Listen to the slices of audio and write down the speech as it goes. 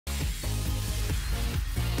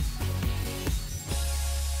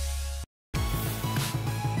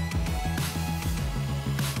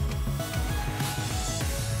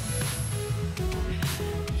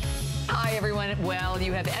everyone. Well,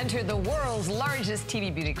 you have entered the world's largest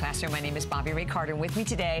TV beauty classroom. My name is Bobby Ray Carter, and with me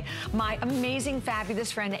today, my amazing,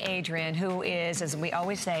 fabulous friend, Adrienne, who is, as we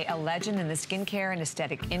always say, a legend in the skincare and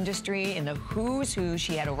aesthetic industry, in the who's who.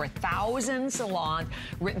 She had over 1,000 salons,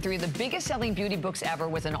 written through the biggest selling beauty books ever,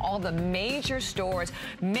 within all the major stores,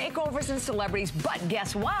 makeovers and celebrities. But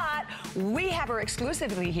guess what? We have her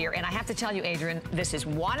exclusively here, and I have to tell you, Adrienne, this is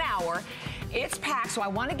 1 hour. It's packed, so I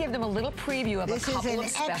want to give them a little preview of a couple of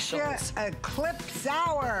specials. This is an extra eclipse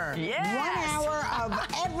hour. Yes. 1 hour of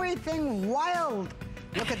everything wild.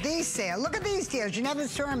 Look at these sales. Look at these deals. You never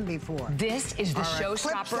saw them before. This is the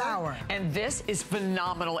showstopper. And this is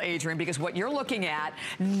phenomenal, Adrienne, because what you're looking at,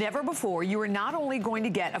 never before, you are not only going to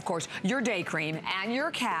get, of course, your day cream and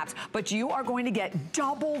your caps, but you are going to get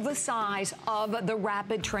double the size of the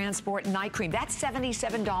Rapid Transport Night Cream. That's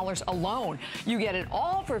 $77 alone. You get it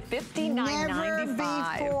all for $59.95. Never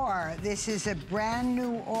before. This is a brand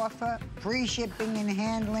new offer. Free shipping and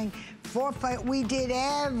handling. We did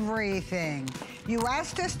everything. You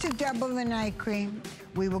asked us to double the night cream.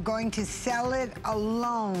 We were going to sell it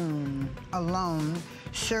alone.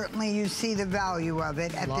 Certainly you see the value of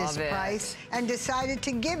it at this price, and decided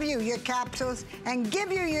to give you your capsules and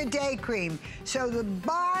give you your day cream. So the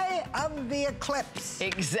buy of the eclipse.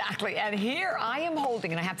 Exactly, and here I am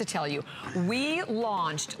holding, and I have to tell you, we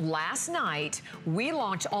launched last night,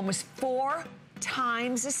 almost 4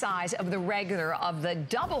 times the size of the regular of the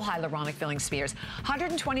double hyaluronic filling spheres.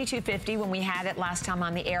 $122.50 when we had it last time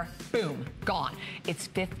on the air. Boom, gone. It's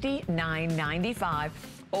 $59.95.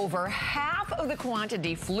 Over half of the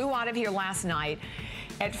quantity flew out of here last night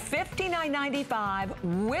at $59.95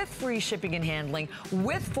 with free shipping and handling,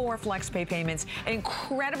 with 4 FlexPay payments.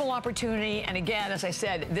 Incredible opportunity. And again, as I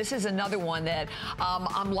said, this is another one that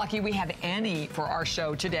I'm lucky we have any for our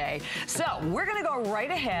show today. So we're gonna go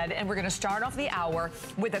right ahead, and we're gonna start off the hour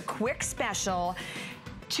with a quick special.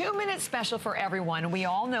 2-minute special for everyone. We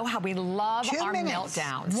all know how we love our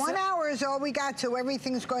meltdowns. 1 hour is all we got, so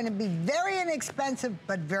everything's going to be very inexpensive,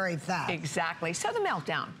 but very fast. Exactly. So the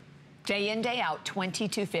meltdown, day in, day out,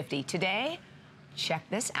 $22.50. Today, check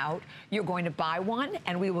this out. You're going to buy one,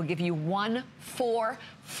 and we will give you one for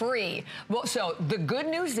free. Well, so the good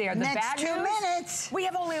news there, the bad news, 2 minutes. We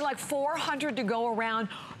have only like 400 to go around.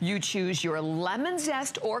 You choose your lemon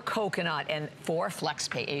zest or coconut, and 4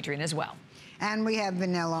 FlexPay, Adrienne, as well. And we have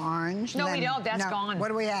vanilla orange. No, we don't. That's gone. What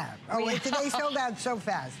do we have? Oh, wait, today sold out so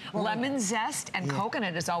fast. Lemon zest and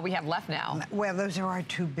coconut is all we have left now. Well, those are our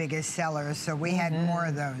 2 biggest sellers, so we had more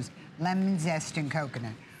of those. Lemon zest and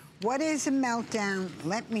coconut. What is a meltdown?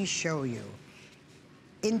 Let me show you.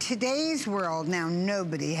 In today's world, now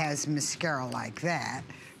nobody has mascara like that,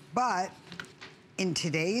 but in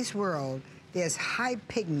today's world, there's high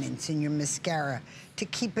pigments in your mascara to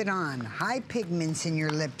keep it on, high pigments in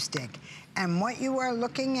your lipstick. And what you are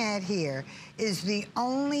looking at here is the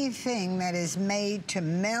only thing that is made to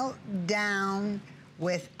melt down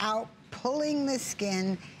without pulling the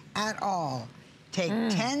skin at all. Take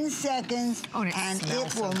 10 seconds, and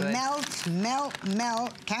it will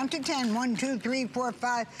melt. Count to 10. 1, 2, 3, 4,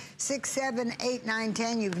 5, 6, 7, 8, 9,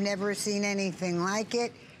 10. You've never seen anything like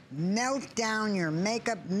it. Melt down your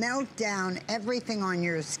makeup, melt down everything on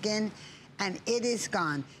your skin, and it is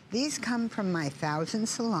gone. These come from my 1,000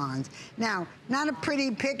 salons. Now, not a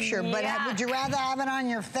pretty picture, but would you rather have it on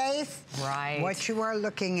your face? Right. What you are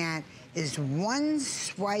looking at is one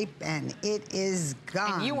swipe, and it is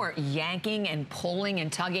gone. And you are yanking and pulling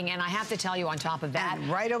and tugging, and I have to tell you, on top of that,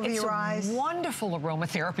 and right over your eyes. It's a wonderful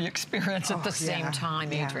aromatherapy experience at the same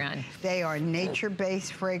time, Adrienne. They are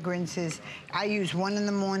nature-based fragrances. I use one in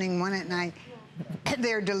the morning, one at night.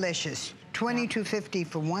 They're delicious. $22.50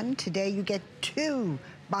 for one. Today you get 2.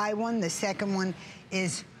 Buy one. The second one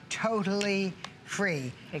is totally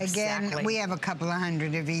free. Exactly. Again, we have a couple of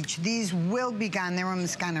hundred of each. These will be gone. They're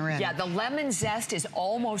almost gone already. Yeah, the lemon zest is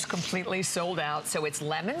almost completely sold out. So it's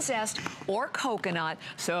lemon zest or coconut.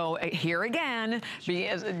 So here again,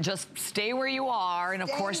 just stay where you are. And of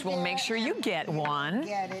course, we'll make sure you get one.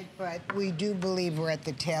 Get it, but we do believe we're at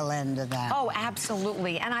the tail end of that. Oh,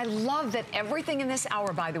 absolutely. And I love that everything in this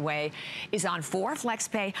hour, by the way, is on 4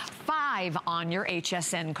 FlexPay, 5 on your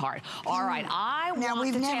HSN card. All right, I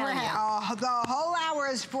want to tell you. The whole hour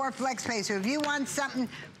is 4 FlexPay, so if you want something,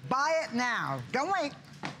 buy it now. Don't wait.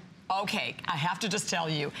 Okay, I have to just tell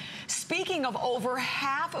you, speaking of over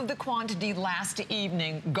half of the quantity last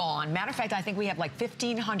evening gone, matter of fact, I think we have like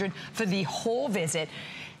 1,500 for the whole visit.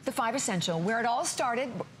 The 5 Essential, where it all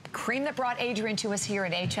started, cream that brought Adrienne to us here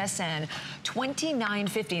at HSN,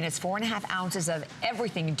 $29.50, and it's 4.5 ounces of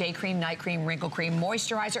everything: day cream, night cream, wrinkle cream,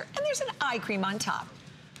 moisturizer, and there's an eye cream on top.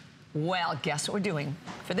 Well, guess what we're doing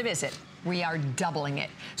for the visit? we are doubling it.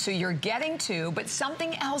 So you're getting 2, but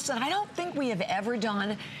something else that I don't think we have ever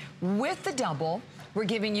done with the double, we're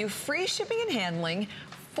giving you free shipping and handling,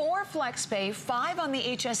 4 FlexPay, 5 on the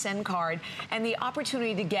HSN card, and the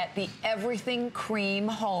opportunity to get the Everything Cream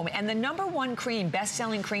home. And the #1 cream,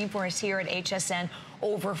 best-selling cream for us here at HSN,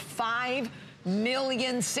 over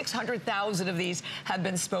 5,600,000 of these have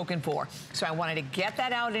been spoken for. So I wanted to get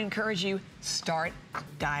that out and encourage you, start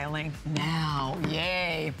dialing now.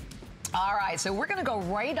 Yay. All right, so we're gonna go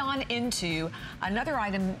right on into another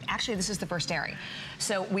item. Actually, this is the first airing.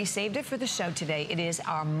 So we saved it for the show today. It is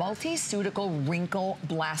our multi-cuticle wrinkle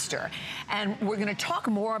blaster. And we're gonna talk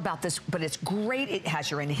more about this, but it's great. It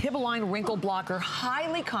has your Inhibiline wrinkle blocker,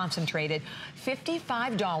 highly concentrated.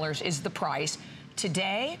 $55 is the price.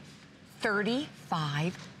 Today,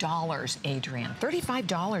 $35, Adrienne.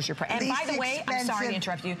 $35 your price. And by the way, I'm sorry to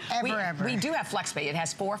interrupt you. We do have FlexPay. It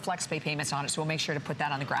has 4 FlexPay payments on it, so we'll make sure to put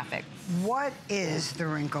that on the graphic. What is the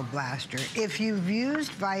wrinkle blaster? If you've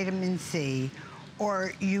used vitamin C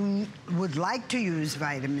or you would like to use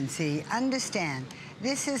vitamin C, understand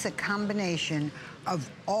this is a combination of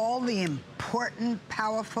all the important,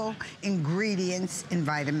 powerful ingredients in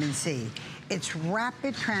vitamin C. It's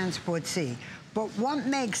rapid transport C. But what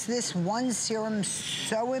makes this one serum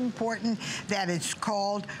so important that it's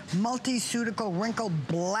called Multi-Cuticle Wrinkle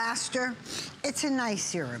Blaster? It's a nice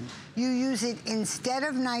serum. You use it instead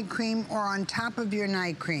of night cream or on top of your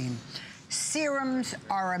night cream. Serums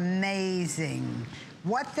are amazing.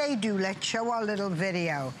 What they do, let's show our little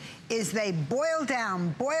video, is they boil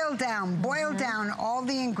down all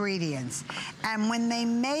the ingredients. And when they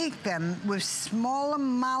make them with smaller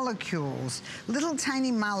molecules, little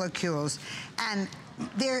tiny molecules, and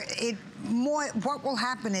what will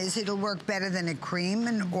happen is it'll work better than a cream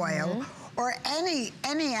and oil, or any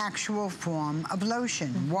actual form of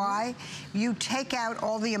lotion. Why? You take out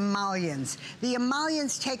all the emollients. The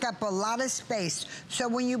emollients take up a lot of space, so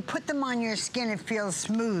when you put them on your skin, it feels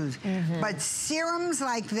smooth. But serums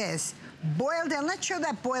like this, boil down. Let's show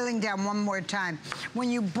that boiling down one more time. When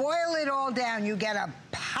you boil it all down, you get a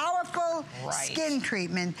powerful skin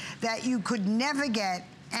treatment that you could never get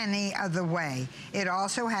any other way. It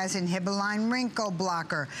also has Inhibiline wrinkle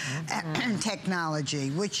blocker technology,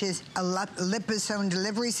 which is a liposome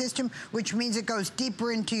delivery system, which means it goes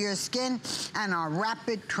deeper into your skin, and our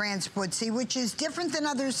rapid transport C, which is different than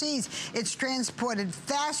other Cs. It's transported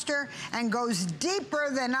faster and goes deeper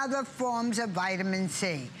than other forms of vitamin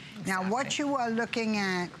C. Now, what you are looking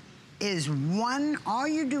at is all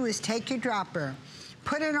you do is take your dropper,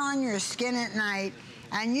 put it on your skin at night,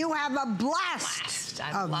 and you have a blast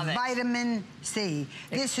of vitamin C.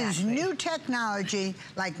 This is new technology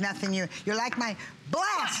like nothing. You're like my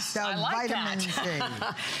blast of vitamin C.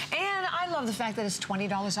 And I love the fact that it's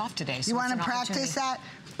 $20 off today. So you want to practice that?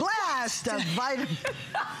 Blast of vitamin.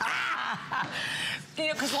 You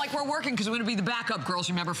know, because like we're working, because we're going to be the backup girls,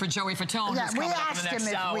 remember, for Joey Fatone. Yeah, we asked him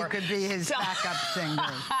if we could be his backup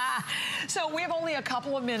singer. So we have only a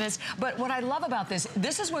couple of minutes, but what I love about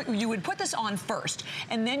this is what you would put this on first,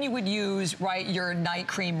 and then you would use, your night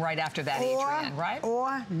cream right after that, Adrienne, right?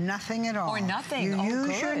 Or nothing at all. Or nothing. You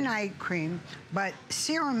use your night cream, but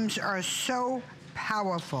serums are so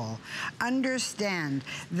powerful. Understand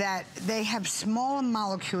that they have smaller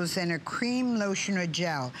molecules than a cream, lotion, or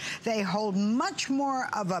gel. They hold much more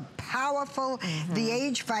of a powerful, the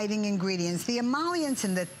age-fighting ingredients. The emollients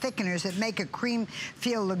and the thickeners that make a cream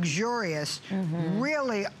feel luxurious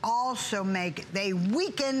really also they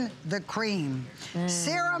weaken the cream.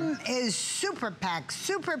 Serum is super packed,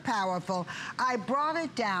 super powerful. I brought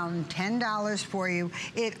it down $10 for you.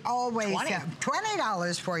 It always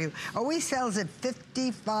 $20 for you. Always sells at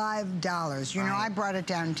 $55. You know, I brought it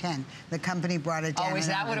down 10. The company brought it down. Oh, is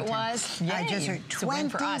that what it was? Yay. I just heard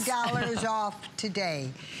 $20 off today.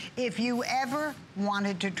 If you ever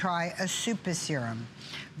wanted to try a super serum,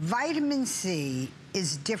 vitamin C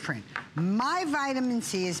is different. My vitamin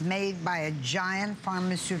C is made by a giant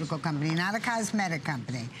pharmaceutical company, not a cosmetic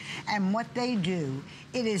company. And what they do,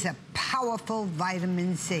 it is a powerful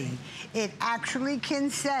vitamin C. It actually can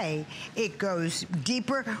say it goes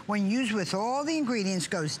deeper, when used with all the ingredients,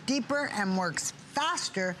 goes deeper and works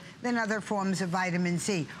faster than other forms of vitamin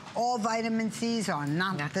C. All vitamin Cs are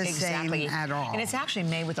not the same at all. And it's actually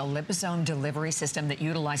made with a liposome delivery system that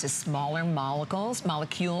utilizes smaller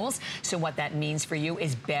molecules. So what that means for you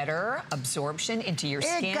is better absorption into your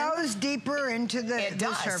skin. It goes deeper into the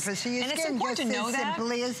surface of your skin. And it's important to know that.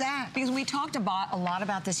 Simply as that. Because we talked a lot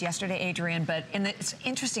about this yesterday, Adrienne, but it's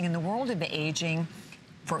interesting, in the world of the aging,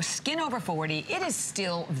 for skin over 40, it is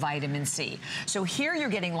still vitamin C. So here you're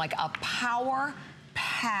getting like a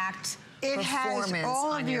power-packed It has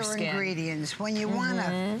all of your skin. ingredients. When you want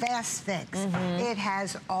a fast fix, it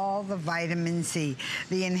has all the vitamin C.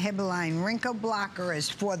 The Inhibiline wrinkle blocker is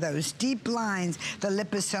for those deep lines, the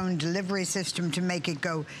liposome delivery system to make it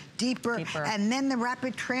go deeper. And then the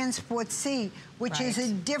Rapid Transport C, which is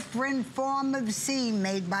a different form of C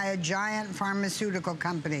made by a giant pharmaceutical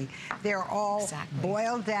company. They're all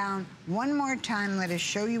boiled down. One more time, let us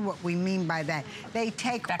show you what we mean by that. They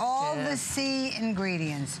take all the C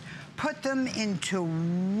ingredients, put them into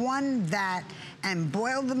one vat and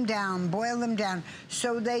boil them down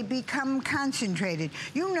so they become concentrated.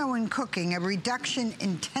 You know, in cooking, a reduction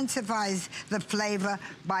intensifies the flavor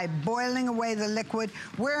by boiling away the liquid.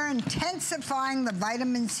 We're intensifying the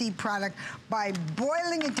vitamin C product by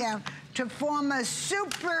boiling it down to form a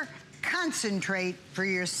super concentrate for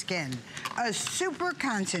your skin. A super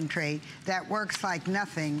concentrate that works like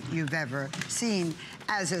nothing you've ever seen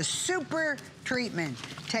as a super treatment.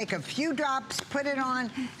 Take a few drops, put it on,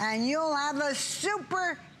 and you'll have a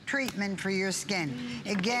super treatment for your skin.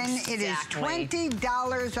 Again, it is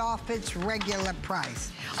 $20 off its regular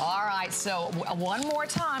price. All right, so one more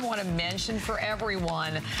time, I want to mention for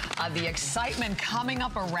everyone the excitement coming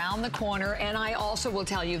up around the corner, and I also will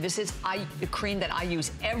tell you, this is the cream that I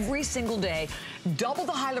use every single day. Double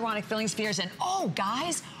the hyaluronic filling spheres, and oh,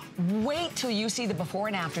 guys, wait till you see the before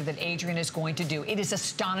and after that Adrienne is going to do. It is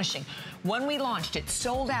astonishing. When we launched it,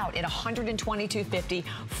 sold out at $122.50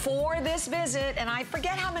 for this visit, and I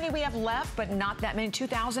forget how many we have left, but not that many,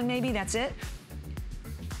 2,000 maybe, that's it.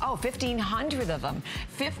 Oh, 1,500 of them.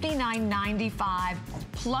 $59.95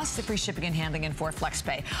 plus the free shipping and handling and for flex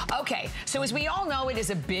pay. Okay, so as we all know, it is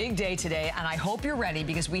a big day today, and I hope you're ready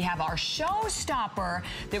because we have our showstopper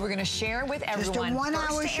that we're going to share with everyone. Just a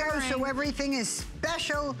one-hour show, so everything is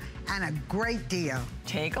special and a great deal.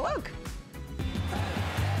 Take a look.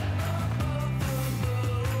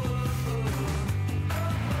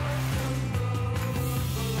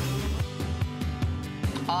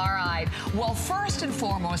 All right. Well, first and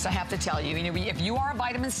foremost, I have to tell you, if you are a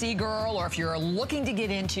vitamin C girl or if you're looking to get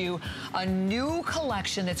into a new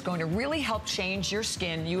collection that's going to really help change your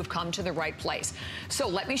skin, you have come to the right place. So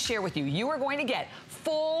let me share with you. You are going to get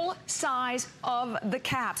full size of the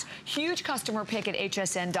caps. Huge customer pick at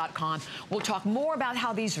hsn.com. We'll talk more about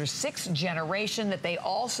how these are 6th generation, that they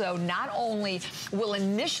also not only will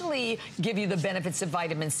initially give you the benefits of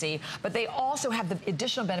vitamin C, but they also have the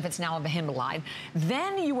additional benefits now of the Inhibiline.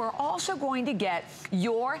 Then you are also going to get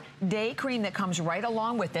your day cream that comes right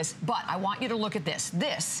along with this, but I want you to look at this.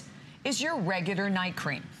 This is your regular night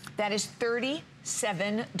cream. That is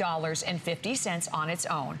 $37.50 on its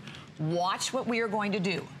own. Watch what we are going to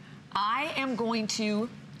do. I am going to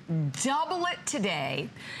double it today.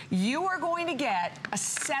 You are going to get a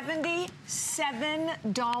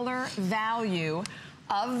 $77 value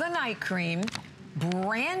of the night cream,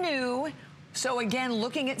 brand new. So again,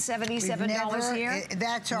 looking at $77 here.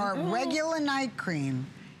 That's our regular night cream,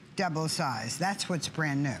 double size. That's what's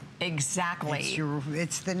brand new. Exactly.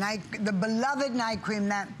 It's the beloved night cream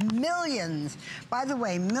that millions, by the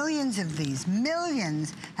way, millions of these,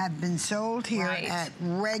 millions have been sold here at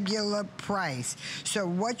regular price. So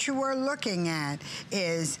what you are looking at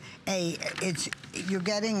is you're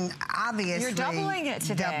getting obviously you're doubling it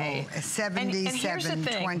today. Double,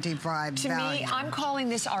 $77.25 to me, I'm calling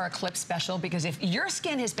this our Eclipse Special because if your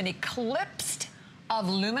skin has been eclipsed of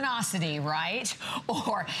luminosity, right?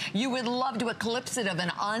 Or you would love to eclipse it of an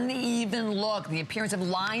uneven look, the appearance of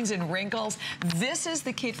lines and wrinkles. This is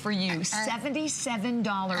the kit for you.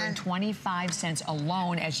 $77.25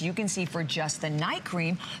 alone, as you can see, for just the night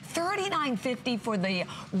cream. $39.50 for the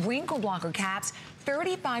wrinkle blocker caps.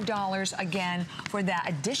 $35 again for that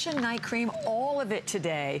addition night cream. All of it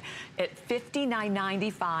today at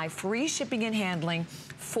 $59.95. Free shipping and handling.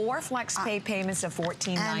 4 flex pay payments of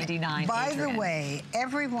 $14.99. By the way,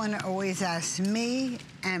 everyone always asks me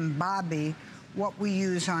and Bobby what we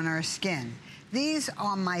use on our skin. These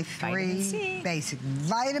are my 3 basic.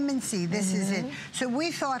 Vitamin C, this is it. So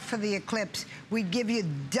we thought for the Eclipse, we'd give you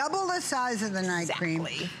double the size of the night cream,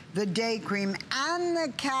 the day cream, and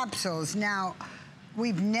the capsules. Now,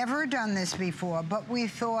 we've never done this before, but we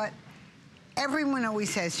thought, everyone always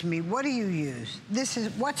says to me, what do you use? This is,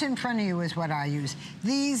 what's in front of you is what I use.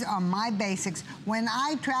 These are my basics. When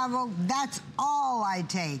I travel, that's all I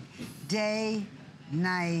take. Day,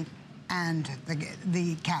 night, and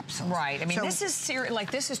the capsules. Right. I mean, so this is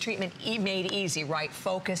this is treatment made easy, right?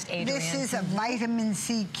 Focused, Adrienne. This is a vitamin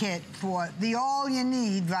C kit for the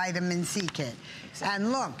all-you-need vitamin C kit.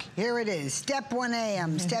 And look, here it is. Step 1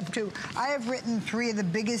 AM, step 2. I have written 3 of the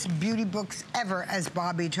biggest beauty books ever, as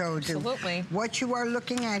Bobby told you. Absolutely. What you are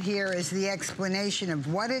looking at here is the explanation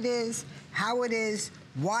of what it is, how it is,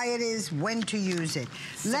 why it is, when to use it.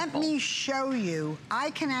 Simple. Let me show you.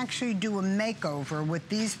 I can actually do a makeover with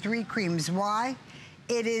these 3 creams. Why?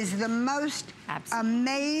 It is the most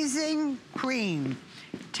amazing cream.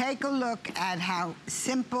 Take a look at how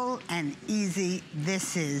simple and easy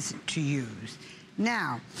this is to use.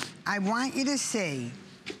 Now, I want you to see,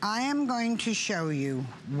 I am going to show you,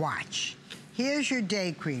 watch. Here's your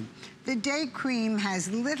day cream. The day cream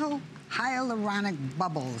has little hyaluronic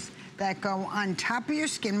bubbles that go on top of your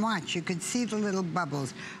skin. Watch, you could see the little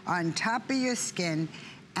bubbles on top of your skin,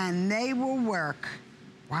 and they will work,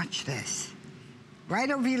 watch this, right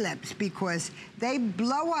over your lips, because they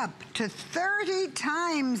blow up to 30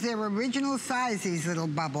 times their original size, these little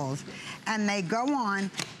bubbles, and they go on,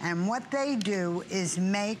 and what they do is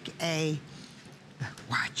make a,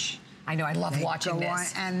 watch. I know, I love watching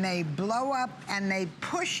this. And they blow up, and they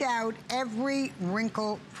push out every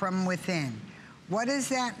wrinkle from within. What does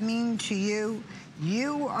that mean to you?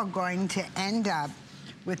 You are going to end up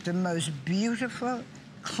with the most beautiful,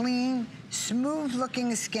 clean,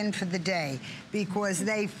 smooth-looking skin for the day, because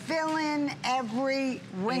they fill in every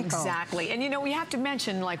wrinkle. Exactly. And you know, we have to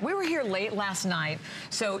mention, like, we were here late last night,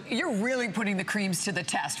 so you're really putting the creams to the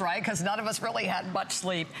test, right? Because none of us really had much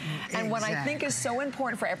sleep. And what I think is so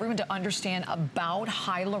important for everyone to understand about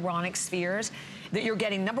hyaluronic spheres, that you're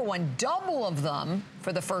getting, number one, double of them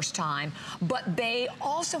for the first time, but they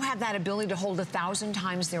also have that ability to hold 1,000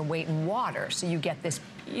 times their weight in water. So you get this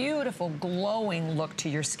beautiful, glowing look to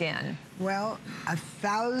your skin. Well,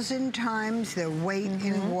 1,000 times their weight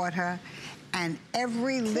in water, and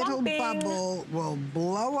every little bubble will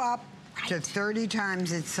blow up to 30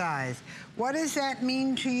 times its size. What does that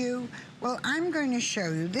mean to you? Well, I'm going to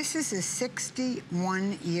show you. This is a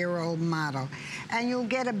 61-year-old model, and you'll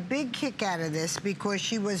get a big kick out of this because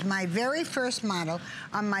she was my very first model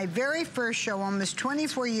on my very first show almost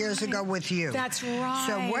 24 years ago with you. That's right.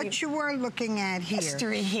 So what you are looking at here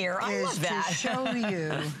history here. I love that. to show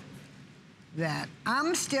you that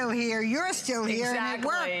I'm still here, you're still here, and it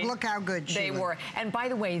worked. Look how good she They were. And by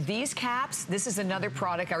the way, these caps, this is another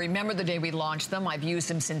product. I remember the day we launched them. I've used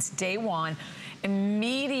them since day one.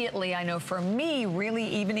 Immediately, I know for me, really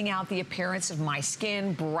evening out the appearance of my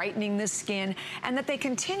skin, brightening the skin, and that they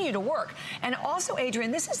continue to work. And also,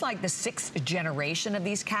 Adrienne, this is like the 6th generation of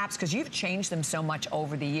these caps, because you've changed them so much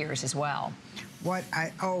over the years as well.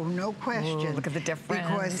 Oh, no question. Ooh, look at the difference.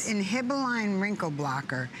 Because Inhibiline Wrinkle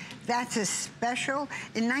Blocker, that's a special.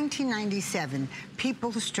 In 1997,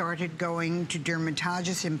 people started going to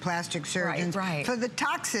dermatologists and plastic surgeons for the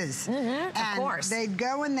toxins. Of course. They'd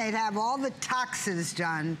go and they'd have all the toxins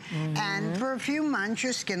done, and for a few months,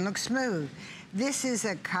 your skin looks smooth. This is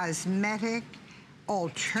a cosmetic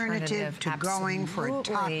alternative to going for a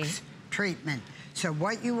tox treatment. So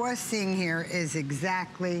what you are seeing here is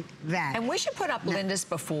exactly that. And we should put up Linda's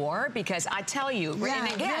before, because I tell you,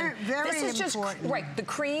 and again, very this is just, the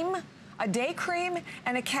cream, a day cream,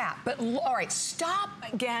 and a cap. But all right, stop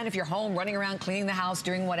again if you're home, running around, cleaning the house,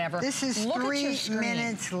 doing whatever. This is 3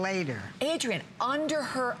 minutes later. Adrienne, under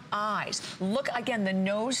her eyes, look again, the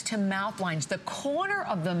nose to mouth lines, the corner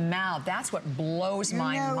of the mouth, that's what blows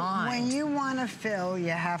my mind. When you want to fill, you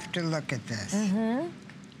have to look at this.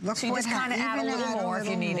 Look, so you just kind of add a little more if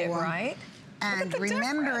you need it, right? And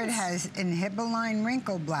remember, it has Inhibiline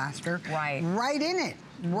Wrinkle Blaster right in it,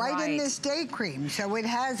 right in this day cream. So it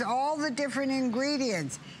has all the different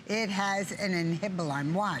ingredients. It has an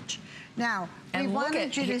Inhibiline. Watch. Now, we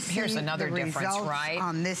wanted you to see here's another difference, right?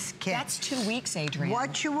 On this kit. That's 2 weeks, Adrienne.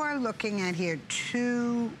 What you are looking at here,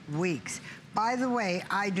 2 weeks. By the way,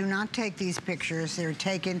 I do not take these pictures. They're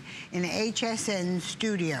taken in HSN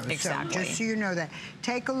studios. Exactly. So just so you know that.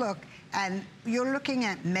 Take a look, and you're looking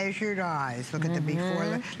at measured eyes. Look at the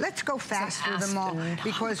before. Let's go fast through them all,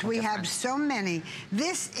 because we have so many.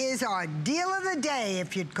 This is our deal of the day,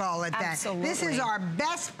 if you'd call it that. Absolutely. This is our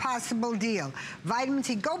best possible deal. Vitamin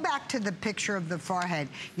C. Go back to the picture of the forehead.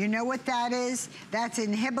 You know what that is? That's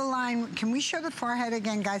Inhibiline. Can we show the forehead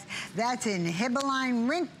again, guys? That's Inhibiline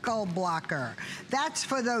Wrinkle Blocker. That's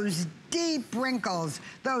for those deep wrinkles,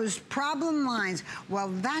 those problem lines. Well,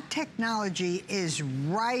 that technology is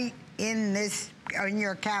right in this in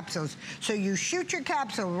your capsules. So you shoot your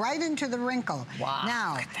capsule right into the wrinkle. Wow.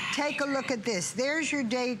 Now, take a look at this. There's your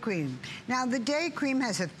day cream. Now, the day cream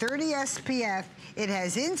has a 30 SPF. It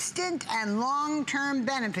has instant and long-term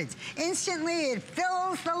benefits. Instantly, it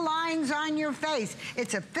fills the lines on your face.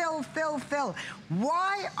 It's a fill, fill, fill.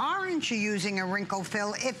 Why aren't you using a wrinkle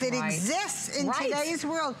fill if it exists in today's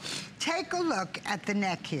world? Take a look at the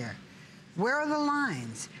neck here. Where are the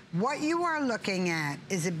lines? What you are looking at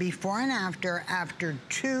is a before and after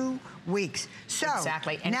 2 weeks. So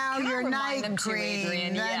And now your night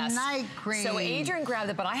cream, night cream. So Adrienne grabbed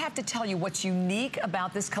it, but I have to tell you what's unique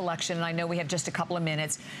about this collection, and I know we have just a couple of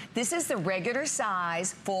minutes. This is the regular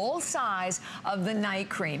size, full size of the night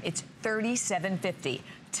cream. It's $37.50.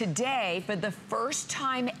 Today, for the first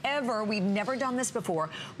time ever, we've never done this before,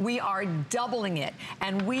 we are doubling it.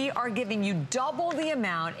 And we are giving you double the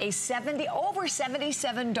amount, over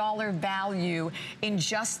 $77 value in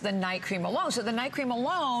just the night cream alone. So the night cream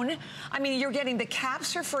alone, I mean, you're getting the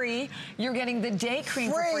caps for free, you're getting the day cream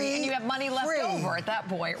for free, and you have money left over at that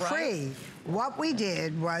point, right? Free. What we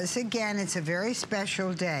did was, again, it's a very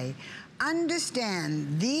special day.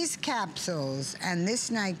 Understand, these capsules and this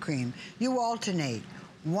night cream, you alternate.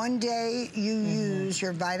 One day you use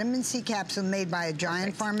your vitamin C capsule made by a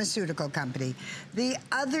giant pharmaceutical company. The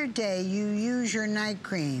other day you use your night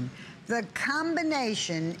cream. The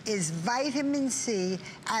combination is vitamin C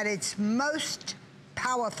at its most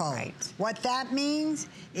powerful. What that means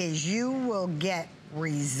is you will get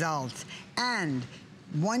results. And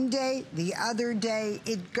one day, the other day,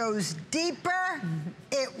 it goes deeper,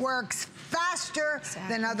 it works faster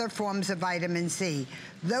than other forms of vitamin C.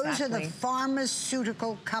 Those are the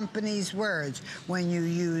pharmaceutical company's words. When you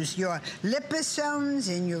use your liposomes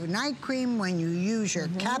in your night cream, when you use your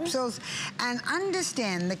capsules, and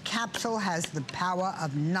understand the capsule has the power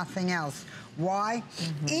of nothing else. Why?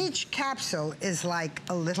 Each capsule is like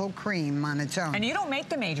a little cream on its own. And you don't make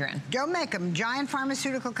them, Adrienne. Don't make them. Giant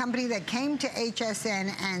pharmaceutical company that came to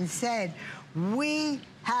HSN and said, we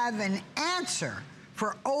have an answer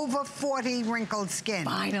for over 40 wrinkled skin.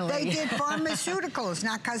 Finally. They did pharmaceuticals,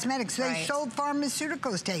 not cosmetics. They sold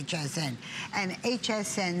pharmaceuticals to HSN. And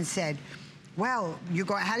HSN said, well, you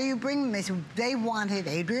go, how do you bring them? They said, they wanted,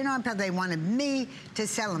 Adrienne Arpel, they wanted me to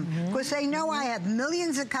sell them. Because they know I have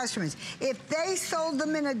millions of customers. If they sold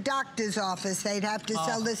them in a doctor's office, they'd have to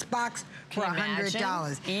sell this box for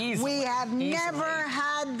 $100. We have never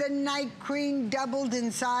had the night cream doubled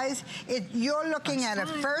in size. You're looking at a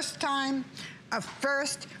first time, a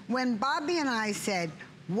first. When Bobby and I said,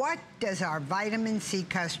 what does our vitamin C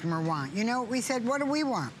customer want? You know what we said? What do we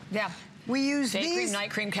want? We use day these cream,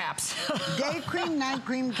 night cream caps. Day cream, night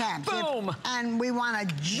cream caps. Boom. And we want a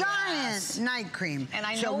giant night cream. And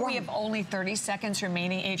I know we have only 30 seconds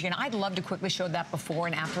remaining, Adrienne. I'd love to quickly show that before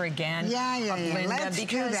and after again. Linda, Let's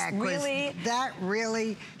do that. Really, that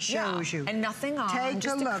really shows you. And nothing on,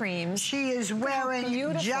 just the creams. She is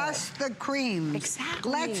wearing just the creams.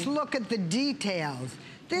 Exactly. Let's look at the details.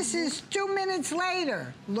 This is 2 minutes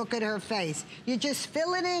later. Look at her face. You just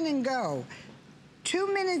fill it in and go.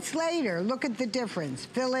 2 minutes later, look at the difference.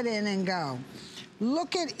 Fill it in and go.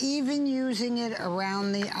 Look at even using it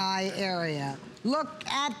around the eye area. Look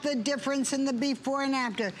at the difference in the before and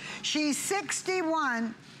after. She's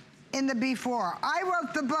 61 in the before. I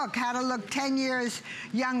wrote the book, How to Look 10 Years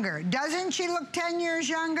Younger. Doesn't she look 10 years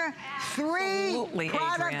younger? Absolutely, 3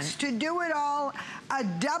 products to do it all. A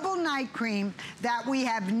double night cream that we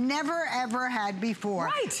have never, ever had before.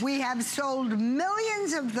 We have sold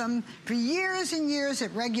millions of them for years and years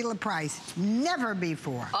at regular price. Never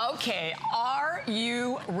before. Okay, are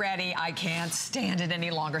you ready? I can't stand it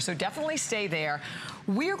any longer, so definitely stay there.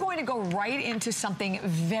 We're going to go right into something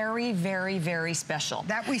very, very, very special.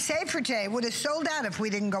 That we saved for today. Would have sold out if we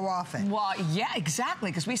didn't go off it. Well, yeah, exactly,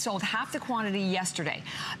 because we sold half the quantity yesterday.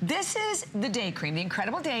 This is the day cream, the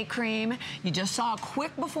incredible day cream. You just saw a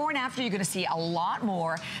quick before and after. You're going to see a lot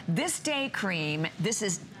more. This day cream, this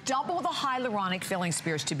is double the hyaluronic filling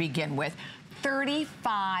spirits to begin with.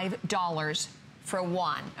 $35 for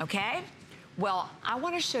one, okay? Well, I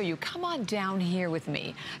want to show you, come on down here with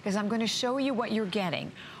me, because I'm going to show you what you're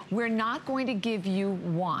getting. We're not going to give you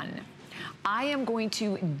one. I am going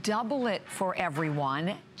to double it for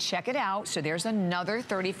everyone. Check it out. So there's another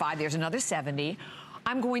 35, there's another 70.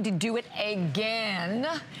 I'm going to do it again,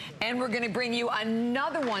 and we're going to bring you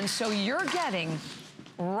another one. So you're getting,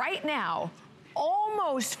 right now,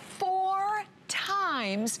 almost 4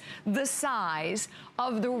 times the size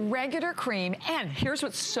of the regular cream. And here's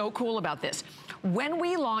what's so cool about this. When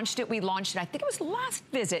we launched it, I think it was last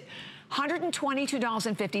visit,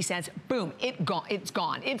 $122.50. Boom, it's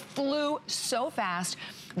gone. It flew so fast.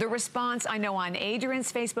 The response, I know, on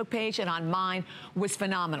Adrienne's Facebook page and on mine was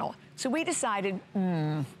phenomenal. So we decided,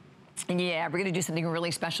 yeah, we're gonna do something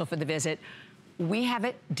really special for the visit. We have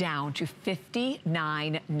it down to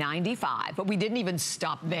 $59.95, but we didn't even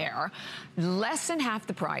stop there. Less than half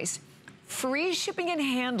the price. Free shipping and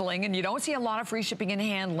handling, and you don't see a lot of free shipping and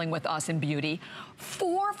handling with us in beauty.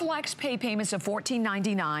 4 flex pay payments of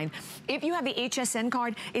 $14.99. If you have the HSN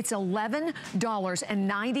card, it's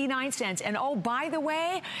 $11.99. And oh, by the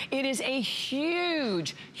way, it is a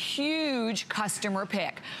huge, huge customer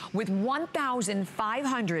pick with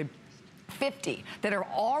 1,550 that are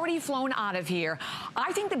already flown out of here.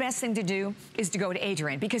 I think the best thing to do is to go to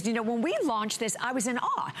Adrienne, because, you know, when we launched this, I was in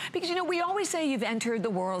awe. Because, you know, we always say you've entered the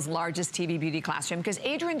world's largest TV beauty classroom, because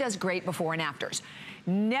Adrienne does great before and afters.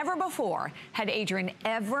 Never before had Adrienne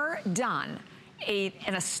ever done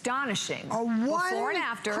an astonishing before and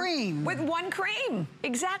after cream. With one cream.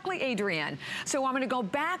 Exactly, Adrienne. So I'm gonna go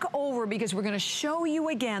back over, because we're gonna show you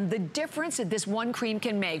again the difference that this one cream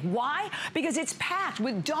can make. Why? Because it's packed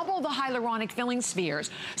with double the hyaluronic filling spheres.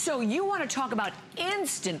 So you wanna talk about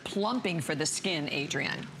instant plumping for the skin,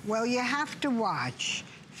 Adrienne. Well, you have to watch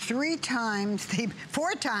 4 times.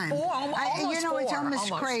 Almost you know, it's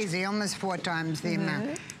almost crazy, almost 4 times the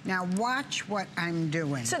amount. Now watch what I'm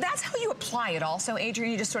doing. So that's how you apply it also,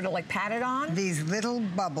 Adrienne? You just sort of like pat it on? These little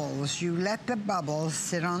bubbles, you let the bubbles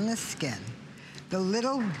sit on the skin. The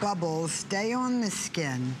little bubbles stay on the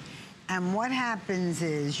skin, and what happens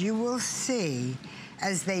is you will see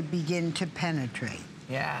as they begin to penetrate.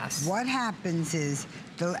 Yes. What happens is,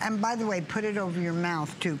 and by the way, put it over your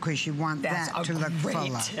mouth too, because you want that to look fuller.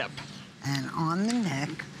 That's a great tip. And on the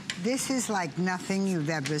neck, this is like nothing you've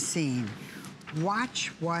ever seen.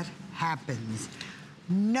 Watch what happens.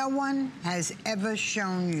 No one has ever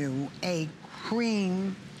shown you a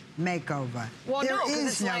cream makeover. Well, there no,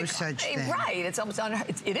 is no such thing. Right, it's almost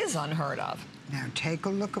it is unheard of. Now take a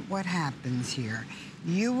look at what happens here.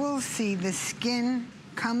 You will see the skin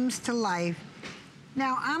comes to life.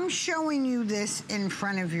 Now I'm showing you this in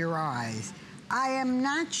front of your eyes. I am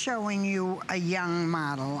not showing you a young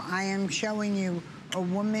model. I am showing you a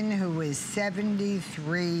woman who is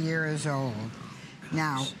 73 years old.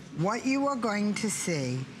 Now, what you are going to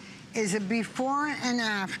see is a before and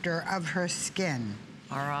after of her skin.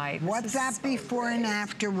 All right. What that before and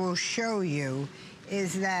after will show you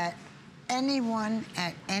is that anyone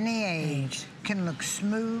at any age can look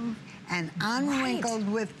smooth and unwrinkled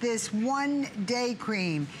with this one day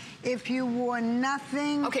cream. If you wore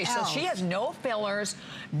nothing else. So she has no fillers,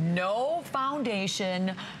 no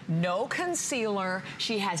foundation, no concealer.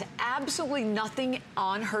 She has absolutely nothing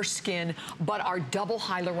on her skin but our double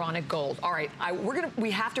hyaluronic gold. All right,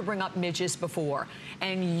 we have to bring up Midge's before,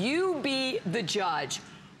 and you be the judge.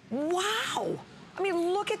 Wow. I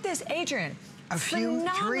mean, look at this, Adrienne. A few,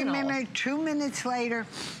 2 minutes later,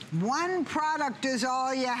 one product is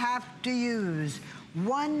all you have to use.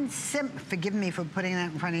 Forgive me for putting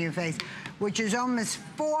that in front of your face, which is almost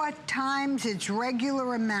 4 times its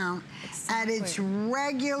regular amount at its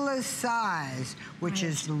regular size, which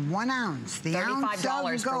is the 1 ounce. The ounce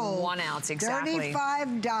of gold. For 1 ounce, exactly.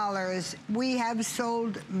 $35. We have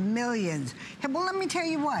sold millions. Well, let me tell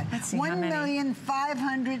you what.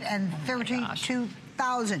 1,532,000.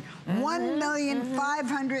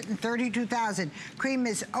 1,532,000. Cream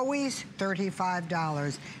is always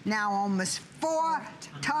 $35. Now almost 4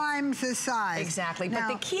 times the size. Exactly. Now,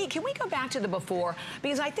 but the key, can we go back to the before?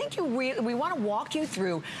 Because I think we want to walk you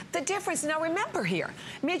through the difference. Now remember here,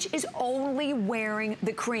 Midge is only wearing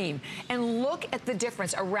the cream. And look at the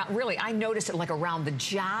difference around, really, I noticed it like around the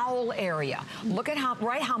jowl area. Look at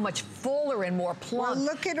how much fuller and more plump. Well,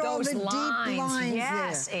 look at all the deep lines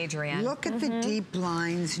yes, there. Adrienne. Look at the deep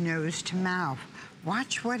lines nose to mouth.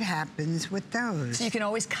 Watch what happens with those. So you can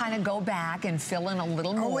always kind of go back and fill in a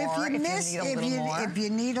little more if you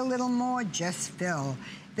need a little more, just fill.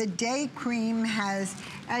 The day cream has,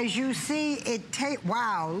 as you see,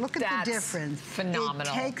 wow, look at the difference.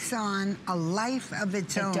 Phenomenal. It takes on a life of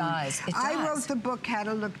its own. It does. I wrote the book, How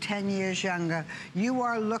to Look 10 Years Younger. You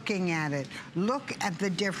are looking at it. Look at the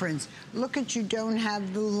difference. Look at you don't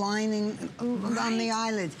have the lining on the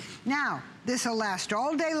eyelids. Now, this will last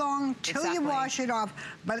all day long till you wash it off,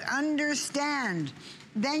 but understand,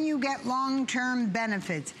 then you get long-term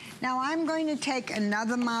benefits. Now I'm going to take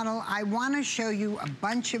another model. I want to show you a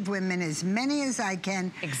bunch of women, as many as I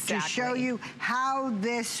can, to show you how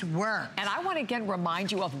this works. And I want to again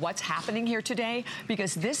remind you of what's happening here today,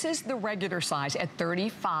 because this is the regular size at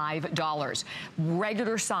 $35.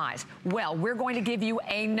 Regular size. Well, we're going to give you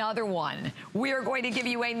another one. We are going to give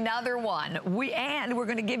you another one. And we're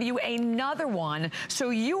going to give you another one. So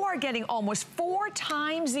you are getting almost 4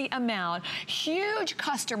 times the amount. Huge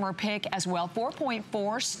customer pick as well,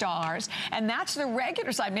 4.4 stars. And that's the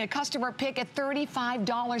regular size. I mean, a customer pick at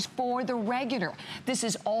 $35 for the regular. This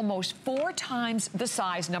is almost 4 times the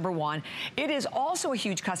size, number one. It is also a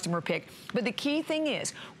huge customer pick. But the key thing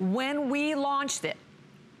is, when we launched it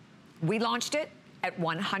at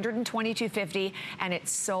 $122.50, and it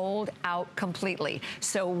sold out completely.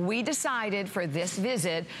 So we decided for this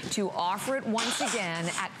visit to offer it once again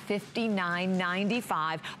at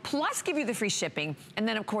 $59.95, plus give you the free shipping. And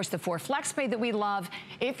then, of course, the 4 FlexPay that we love.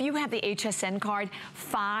 If you have the HSN card,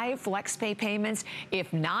 5 FlexPay payments.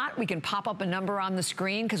 If not, we can pop up a number on the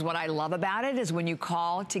screen, because what I love about it is when you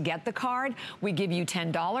call to get the card, we give you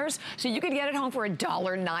 $10. So you could get it home for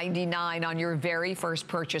 $1.99 on your very first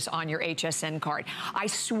purchase on your HSN card. I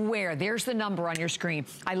swear, there's the number on your screen.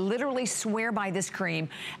 I literally swear by this cream.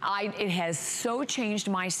 It has so changed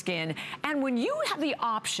my skin. And when you have the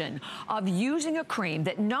option of using a cream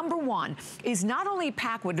that, number one, is not only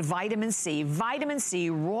packed with vitamin C,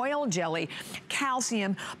 royal jelly,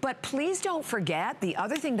 calcium, but please don't forget the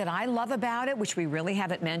other thing that I love about it, which we really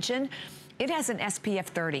haven't mentioned, it has an SPF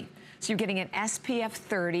 30. So you're getting an SPF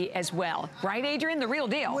 30 as well. Right, Adrienne? The real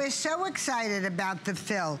deal. We're so excited about the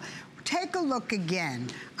fill. Take a look again.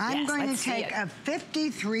 I'm going to take a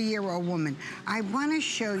 53-year-old woman. I want to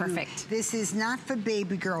show you. This is not for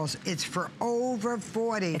baby girls. It's for over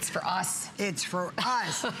 40. It's for us. It's for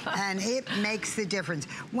us. And it makes the difference.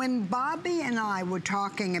 When Bobby and I were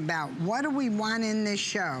talking about what do we want in this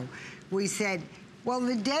show, we said, well,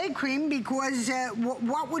 the day cream, because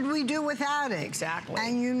what would we do without it? Exactly.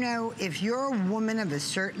 And you know, if you're a woman of a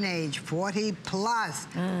certain age, 40 plus,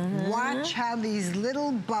 watch how these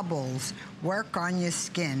little bubbles work on your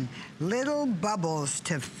skin. Little bubbles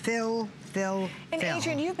to fill. And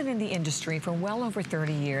Adrienne, you've been in the industry for well over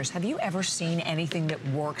 30 years. Have you ever seen anything that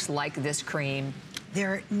works like this cream?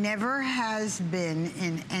 There never has been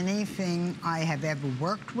in anything I have ever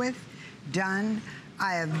worked with, done.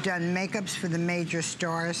 I have done makeups for the major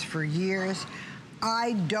stars for years.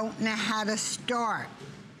 I don't know how to start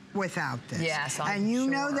without this. Yes, I'm And you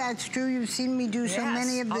know that's true. You've seen me do so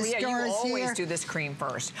many of the stars here. You always do this cream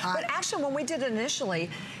first. But actually, when we did it initially,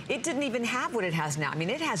 it didn't even have what it has now. I mean,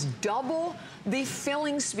 it has double the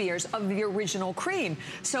filling spheres of the original cream.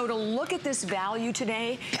 So to look at this value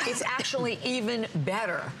today, it's actually even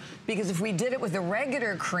better. Because if we did it with the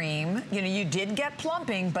regular cream, you know, you did get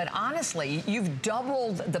plumping, but honestly, you've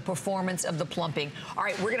doubled the performance of the plumping. All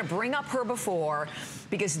right, we're gonna bring up her before,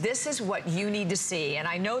 because this is what you need to see. And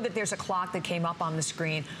I know that there's a clock that came up on the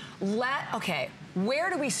screen. Okay,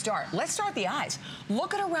 where do we start? Let's start the eyes.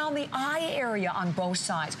 Look at around the eye area on both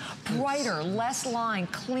sides. Brighter, less line,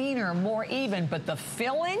 cleaner, more even. But the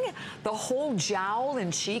filling, the whole jowl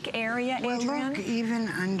and cheek area, Adrienne? Well, look, even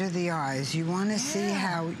under the eyes. You want to see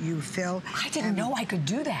how you fill. I didn't know I could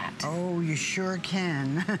do that. Oh, you sure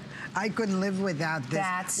can. I couldn't live without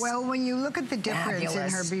this. Well, when you look at the difference in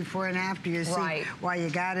her before and after, you see why you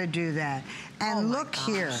got to do that. And look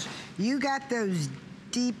here. You got those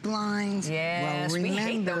deep lines. Yes, well, remember, we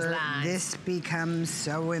hate those lines. This becomes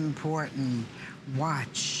so important.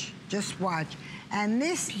 Watch. Just watch. And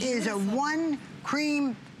this is a one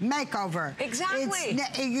cream makeover. Exactly.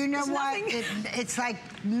 You know what? It's like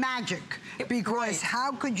magic. Because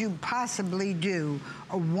how could you possibly do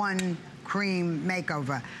a one cream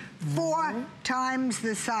makeover? 4 times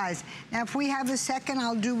the size. Now, if we have a second,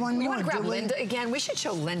 I'll do one more. You want to grab Linda again? We should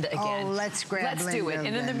show Linda again. Oh, let's grab Linda. Let's do it.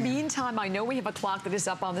 And in the meantime, I know we have a clock that is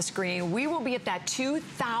up on the screen. We will be at that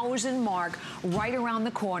 2,000 mark right around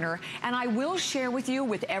the corner. And I will share with you,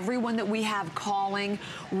 with everyone that we have calling,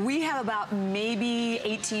 we have about maybe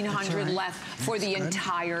 1,800 left for the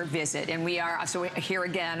entire visit. And we are, so here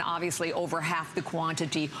again, obviously over half the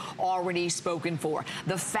quantity already spoken for.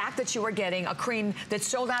 The fact that you are getting a cream that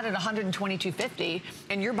sold out at $122.50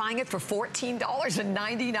 and you're buying it for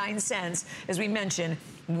 $14.99, as we mentioned,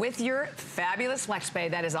 with your fabulous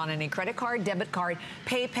FlexPay that is on any credit card, debit card,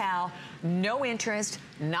 PayPal, no interest,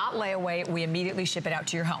 not layaway. We immediately ship it out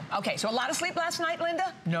to your home. Okay, so a lot of sleep last night,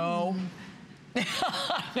 Linda? No.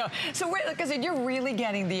 No. So, like I said, you're really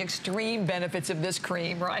getting the extreme benefits of this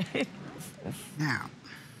cream, right? Now,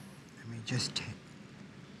 let me just take.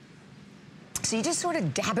 So you just sort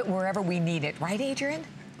of dab it wherever we need it, right, Adrienne?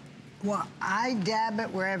 Well, I dab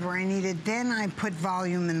it wherever I need it. Then I put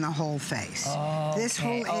volume in the whole face. Oh, this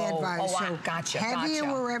will add volume. So gotcha, heavier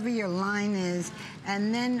wherever your line is,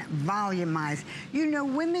 and then volumize. You know,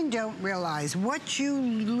 women don't realize what you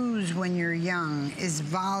lose when you're young is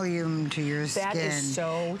volume to your skin. That is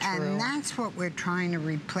so true. And that's what we're trying to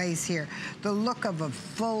replace here. The look of a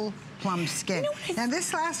full, plump skin. You know, now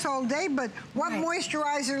this lasts all day, but what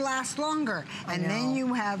moisturizer lasts longer? And then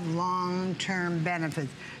you have long-term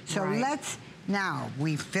benefits. So now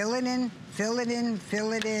we fill it in, fill it in,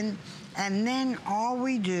 fill it in, and then all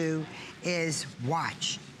we do is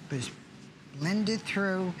watch. Just blend it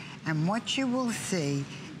through, and what you will see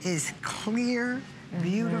is clear,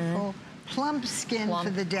 beautiful, plump skin for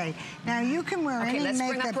the day. Now you can wear any let's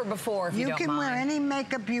makeup. Bring up her before, if you don't can wear mind. any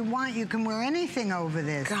makeup you want. You can wear anything over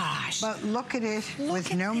this. Gosh. But look at it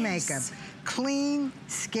with no makeup. Clean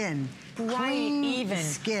skin. Bright, even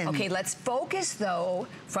skin. Okay, let's focus though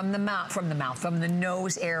from the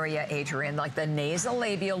nose area, Adrienne, like the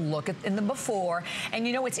nasolabial. Look at in the before, and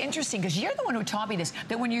you know it's interesting because you're the one who taught me this.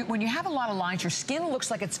 That when you have a lot of lines, your skin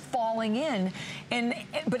looks like it's falling in,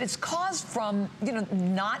 but it's caused from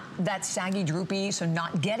not that saggy, droopy, so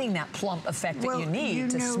not getting that plump effect that you need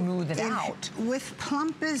to smooth it out. With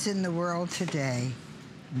plumpers in the world today,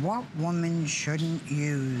 what woman shouldn't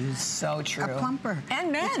use a plumper?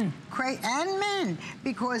 And men. And men,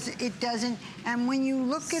 because it doesn't, and when you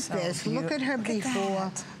look at this, look at her before,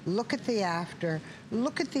 look at the after,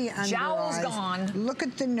 look at the under Jowl's eyes, gone. Look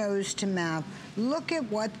at the nose to mouth, look at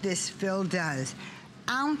what this fill does.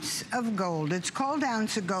 Ounce of gold. It's called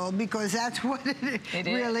ounce of gold because that's what it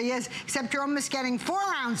really is. Except you're almost getting 4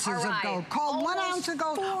 ounces of gold. Called 1 ounce of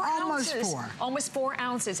gold, almost 4. Almost 4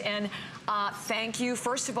 ounces. And thank you.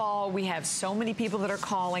 First of all, we have so many people that are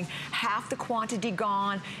calling. Half the quantity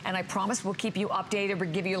gone. And I promise we'll keep you updated.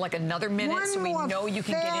 We'll give you like another minute so we know you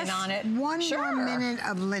can get in on it. One more minute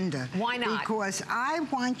of Linda. Why not? Because I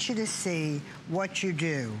want you to see what you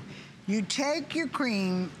do. You take your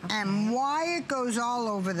cream, and why it goes all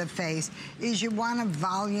over the face is you want to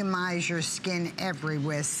volumize your skin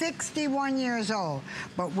everywhere. 61 years old,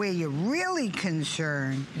 but where you're really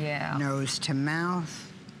concerned, nose to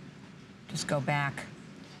mouth. Just go back.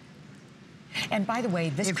 And by the way,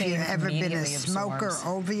 this cream if you've ever been a smoker, absorbs.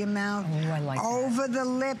 Over your mouth, over the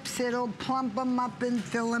lips, it'll plump them up and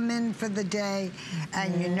fill them in for the day.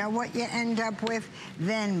 And you know what you end up with?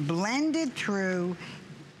 Then blend it through.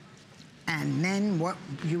 And then what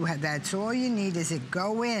you have, that's all you need is it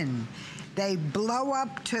go in. They blow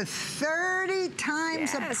up to 30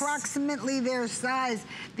 times approximately their size,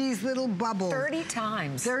 these little bubbles. 30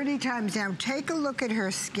 times. 30 times. Now take a look at her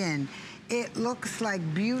skin. It looks like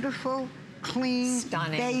beautiful, clean,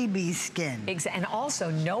 stunning baby skin. And also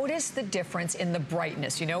notice the difference in the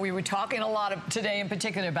brightness. You know, we were talking a lot today in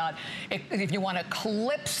particular about if you want to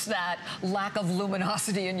eclipse that lack of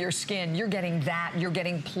luminosity in your skin, you're getting that, you're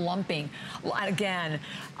getting plumping. Again,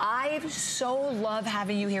 I so love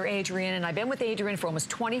having you here, Adrienne, and I've been with Adrienne for almost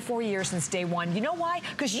 24 years since day one. You know why?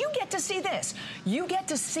 Because you get to see this. You get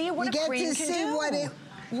to see what a cream can do.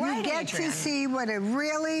 You get to see what it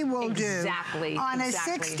really will do on a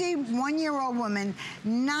 61-year-old woman,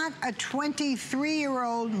 not a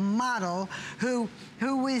 23-year-old model who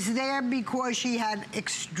was there because she had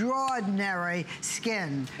extraordinary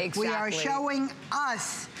skin. We are showing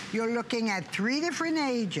us. You're looking at 3 different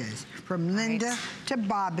ages, from Linda to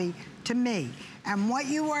Bobby to me. And what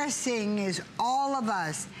you are seeing is all of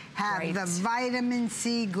us have the vitamin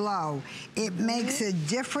C glow. It makes a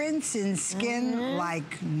difference in skin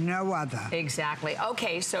like no other. Exactly.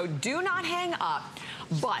 Okay, so do not hang up.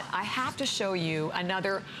 But I have to show you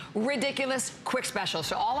another ridiculous quick special.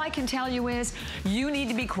 So all I can tell you is you need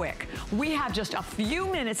to be quick. We have just a few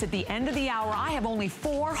minutes at the end of the hour. I have only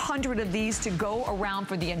 400 of these to go around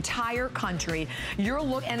for the entire country.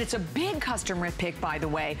 And it's a big customer pick, by the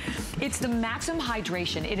way. It's the Maximum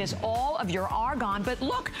Hydration. It is all of your argan, but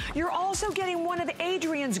look, you're also getting one of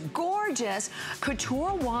Adrienne's gorgeous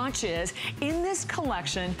couture watches in this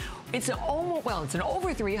collection. It's an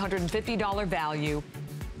over $350 value.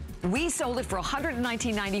 We sold it for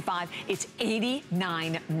 $119.95. It's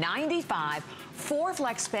 $89.95. 4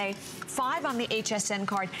 flex pay, 5 on the HSN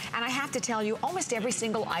card. And I have to tell you, almost every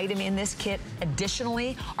single item in this kit,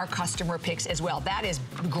 additionally, are customer picks as well. That is,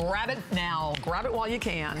 grab it now. Grab it while you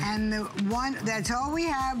can. And that's all we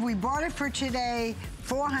have. We bought it for today.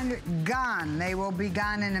 400 gone. They will be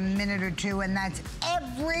gone in a minute or two, and that's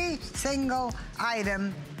every single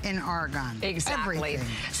item in argan. Exactly. Everything.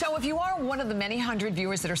 So if you are one of the many hundred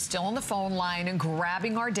viewers that are still on the phone line and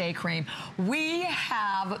grabbing our day cream, we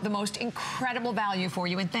have the most incredible value for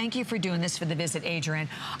you, and thank you for doing this for the visit, Adrienne.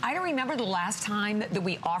 I don't remember the last time that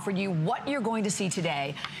we offered you what you're going to see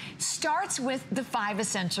today. Starts with the 5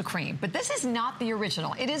 Essential Cream, but this is not the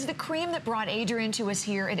original. It is the cream that brought Adrienne to us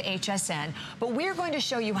here at HSN, but we're going to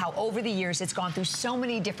show you how over the years it's gone through so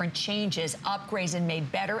many different changes, upgrades, and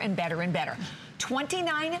made better and better and better.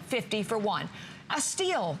 $29.50 for one. A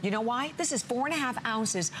steal. You know why? This is 4.5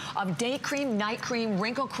 ounces of day cream, night cream,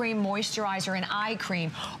 wrinkle cream, moisturizer, and eye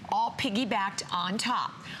cream, all piggybacked on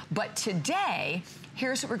top. But today,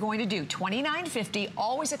 here's what we're going to do. $29.50,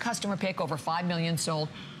 always a customer pick, over 5 million sold.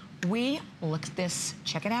 Look at this,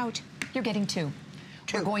 check it out. You're getting two.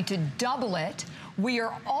 We're going to double it. We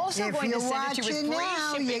are also going to send it to you with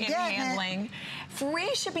free shipping and handling.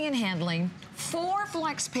 Free shipping and handling, 4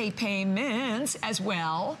 FlexPay payments as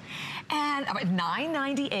well, and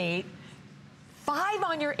 $9.98, 5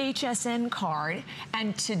 on your HSN card,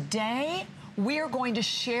 and today, we are going to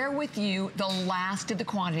share with you the last of the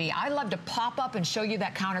quantity. I love to pop up and show you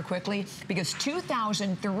that counter quickly because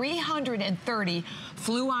 2,330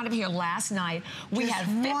 flew out of here last night. We had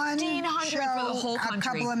 1,500 for the whole country. A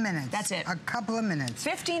couple of minutes. That's it. A couple of minutes.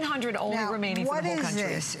 1,500 only remaining for the whole country.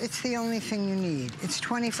 What is this? It's the only thing you need. It's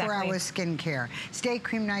 24-hour skincare. It's day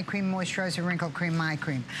cream, night cream, moisturizer, wrinkle cream, eye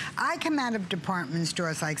cream. I come out of department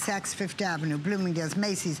stores like Saks Fifth Avenue, Bloomingdale's,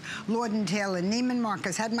 Macy's, Lord & Taylor, Neiman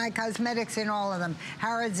Marcus, had my cosmetics in all of them,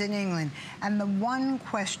 Harrods in England. And the one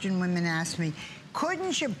question women ask me,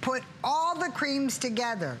 couldn't you put all the creams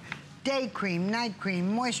together? Day cream, night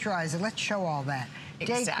cream, moisturizer. Let's show all that.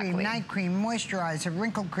 Day cream, night cream, moisturizer,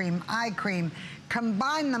 wrinkle cream, eye cream.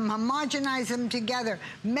 Combine them, homogenize them together,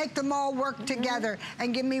 make them all work together,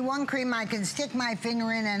 and give me one cream I can stick my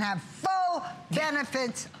finger in and have full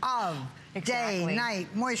benefits of. Day, night,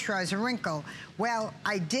 moisturizer, wrinkle. Well,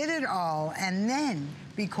 I did it all, and then,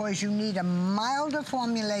 because you need a milder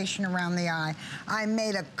formulation around the eye, I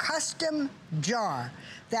made a custom jar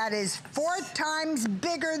that is 4 times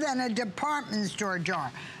bigger than a department store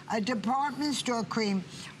jar. A department store cream,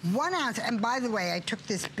 1 ounce, and by the way, I took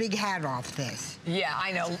this big hat off this. Yeah,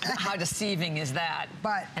 I know. How deceiving is that?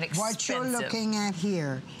 But what you're looking at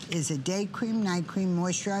here is a day cream, night cream,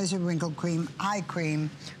 moisturizer, wrinkle cream, eye cream,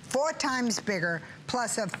 4 times bigger,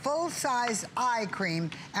 plus a full-size eye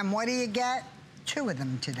cream, and what do you get? 2 of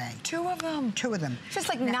them today. 2 of them? 2 of them. Just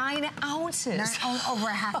like 9 ounces. Over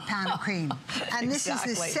a half pound of cream. And this is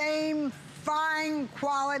the same fine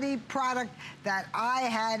quality product that I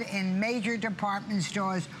had in major department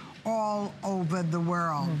stores all over the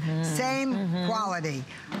world. Same quality.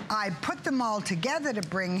 I put them all together to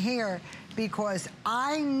bring here because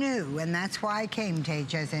I knew, and that's why I came to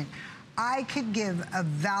HSN, I could give a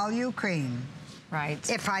value cream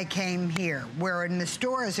if I came here, where in the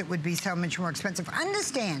stores it would be so much more expensive.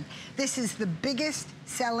 Understand, this is the biggest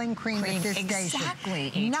selling cream at this station.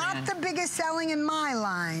 Adrienne. Not the biggest selling in my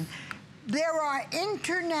line. There are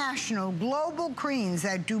international, global creams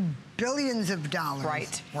that do billions of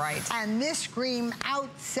dollars. And this cream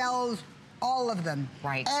outsells all of them.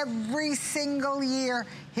 Every single year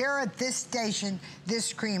here at this station,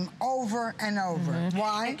 this cream over and over.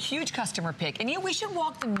 Why? A huge customer pick. And we should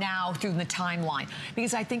walk them now through the timeline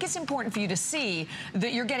because I think it's important for you to see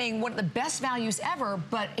that you're getting one of the best values ever,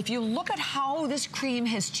 but if you look at how this cream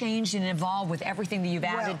has changed and evolved with everything that you've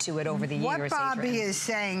added to it over the years, what Bobby Adrienne is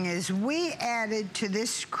saying is we added to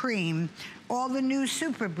this cream all the new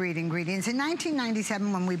super breed ingredients. In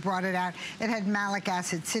 1997, when we brought it out, it had malic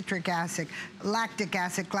acid, citric acid, lactic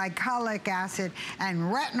acid, glycolic acid,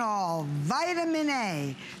 and retinol, vitamin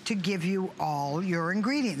A, to give you all your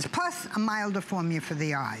ingredients, plus a milder formula for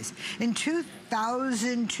the eyes. In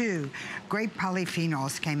 2002, great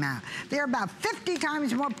polyphenols came out. They're about 50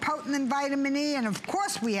 times more potent than vitamin E, and of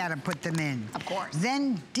course we had to put them in. Of course.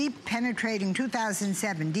 Then deep penetrating,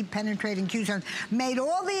 2007, deep penetrating Q-zones made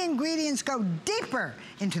all the ingredients go deeper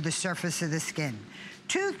into the surface of the skin.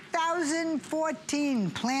 2014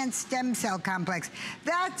 plant stem cell complex.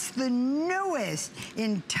 That's the newest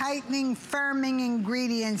in tightening, firming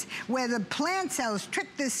ingredients where the plant cells trick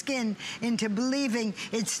the skin into believing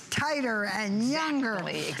it's tighter and younger.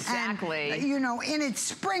 Exactly. And, you know, in its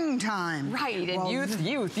springtime. And youth.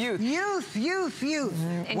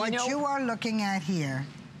 And what you are looking at here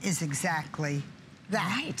is exactly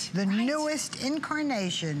that. The newest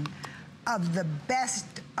incarnation of the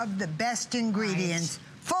best ingredients,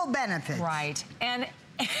 full benefits. And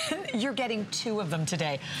and you're getting 2 of them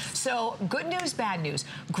today. So good news, bad news.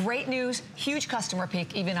 Great news, huge customer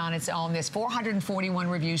pick even on its own. There's 441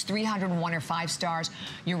 reviews, 301 are 5 stars.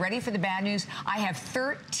 You ready for the bad news? I have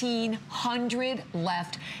 1,300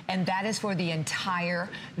 left, and that is for the entire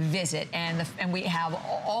visit. And we have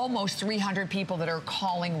almost 300 people that are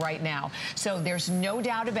calling right now. So there's no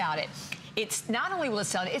doubt about it. It's not only will it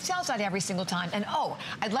sell, it sells out every single time. And oh,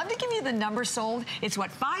 I'd love to give you the number sold. It's what,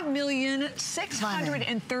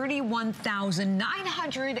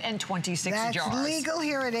 5,631,926 jars. That's legal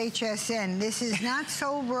here at HSN. This is not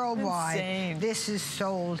sold worldwide. Insane. This is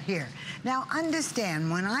sold here. Now understand,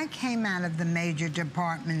 when I came out of the major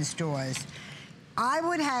department stores, I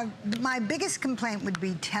would have, my biggest complaint would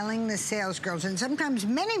be telling the sales girls, and sometimes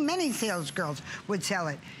many sales girls would sell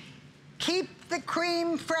it. Keep the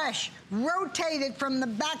cream fresh. Rotate it from the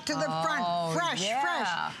back to the front. Fresh, fresh.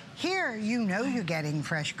 Here, you know you're getting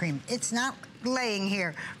fresh cream. It's not laying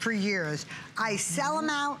here for years. I sell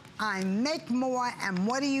them out, I make more, and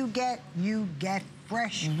what do you get? You get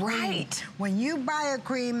fresh cream. Right. When you buy a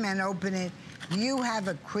cream and open it, you have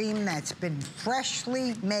a cream that's been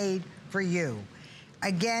freshly made for you.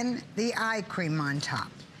 Again, the eye cream on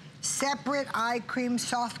top. Separate eye cream,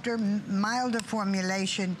 softer, milder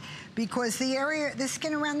formulation, because the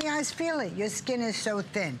skin around the eyes feel it. Your skin is so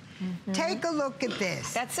thin. Take a look at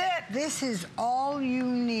this. That's it. This is all you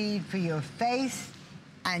need for your face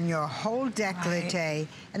and your whole décolleté, Right.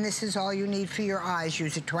 and this is all you need for your eyes.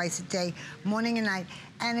 Use it twice a day, morning and night.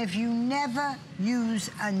 And if you never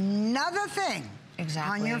use another thing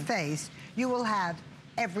on your face, you will have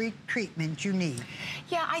every treatment you need.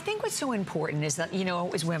 Yeah, I think what's so important is that, you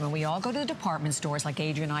know, as women, we all go to the department stores like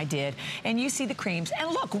Adrienne and I did, and you see the creams, and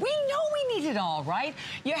look, we know we need it all, right?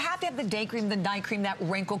 You have to have the day cream, the night cream, that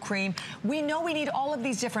wrinkle cream. We know we need all of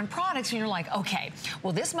these different products, and you're like, okay,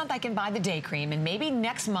 well, this month I can buy the day cream, and maybe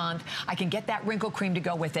next month I can get that wrinkle cream to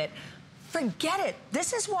go with it. Forget it.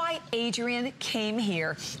 This is why Adrienne came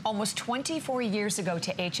here almost 24 years ago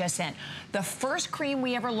to HSN. The first cream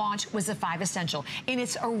we ever launched was the 5 Essential in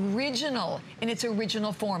its original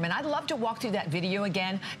form. And I'd love to walk through that video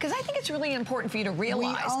again, because I think it's really important for you to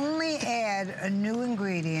realize. We only add a new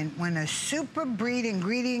ingredient when a super breed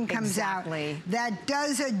ingredient comes out that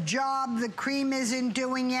does a job the cream isn't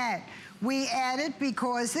doing yet. We add it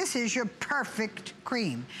because this is your perfect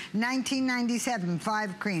cream. 1997,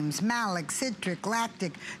 5 creams, malic, citric,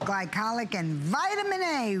 lactic, glycolic, and vitamin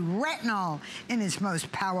A, retinol, in its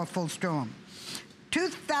most powerful storm.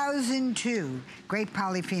 2002, great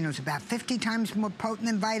polyphenols, about 50 times more potent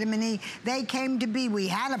than vitamin E. They came to be, we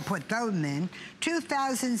had to put them in.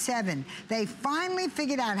 2007, they finally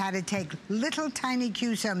figured out how to take little tiny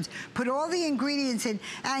Q-sums, put all the ingredients in,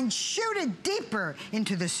 and shoot it deeper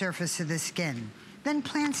into the surface of the skin. Then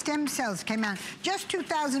plant stem cells came out, just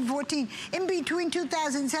 2014. In between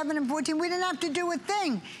 2007 and 14, we didn't have to do a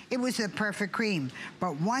thing. It was the perfect cream.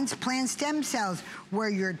 But once plant stem cells, where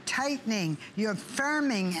you're tightening, you're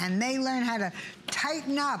firming, and they learn how to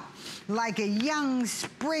tighten up like a young,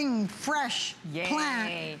 spring, fresh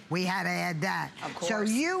plant, we had to add that. Of course. So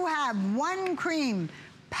you have one cream,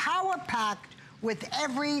 power-packed with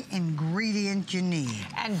every ingredient you need.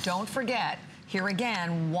 And don't forget, here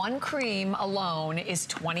again, one cream alone is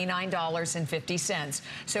 $29.50.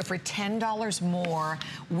 So for $10 more,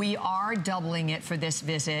 we are doubling it for this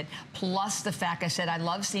visit. Plus the fact I said I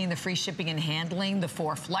love seeing the free shipping and handling, the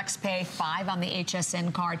 4 flex pay, 5 on the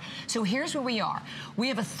HSN card. So here's where we are. We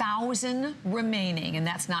have 1,000 remaining, and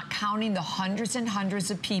that's not counting the hundreds and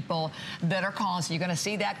hundreds of people that are calling. So you're gonna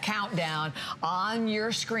see that countdown on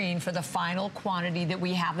your screen for the final quantity that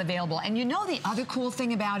we have available. And you know the other cool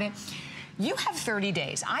thing about it? You have 30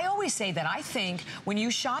 days. I always say that I think when you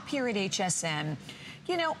shop here at HSN,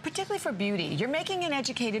 you know, particularly for beauty, you're making an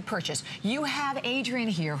educated purchase. You have Adrienne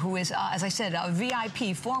here, who is, as I said, a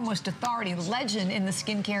VIP, foremost authority, legend in the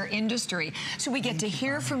skincare industry. So we get to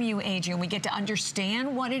hear from you, Adrienne. We get to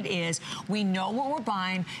understand what it is. We know what we're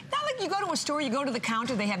buying. Not like you go to a store, you go to the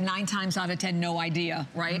counter, they have 9 times out of 10 no idea,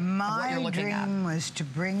 right? My dream was to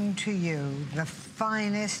bring to you the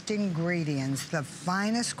finest ingredients, the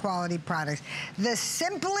finest quality products, the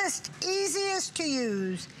simplest, easiest to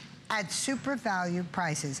use, at super value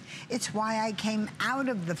prices. It's why I came out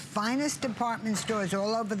of the finest department stores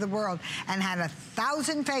all over the world and had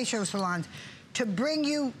 1,000 facial salons to bring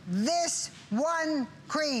you this one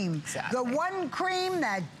cream. Exactly. The one cream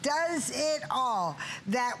that does it all,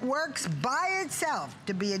 that works by itself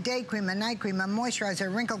to be a day cream, a night cream, a moisturizer, a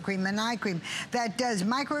wrinkle cream, an eye cream, that does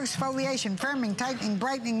micro-exfoliation, firming, tightening,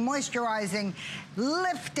 brightening, moisturizing,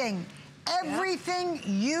 lifting, everything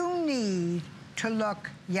you need to look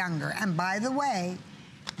younger. And by the way,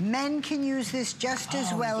 Men can use this just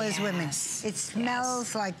as well as women. It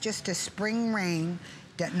smells like just a spring rain,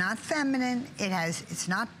 not feminine. It's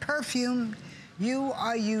not perfumed. You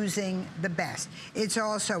are using the best. It's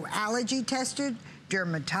also allergy tested,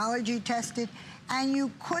 dermatology tested, and you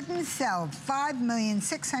couldn't sell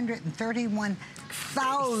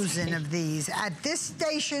 5,631,000 of these at this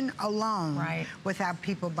station alone without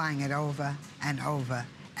people buying it over and over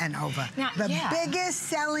and over. Now, the biggest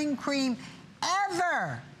selling cream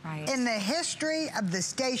ever in the history of the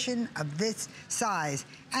station of this size.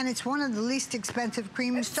 And it's one of the least expensive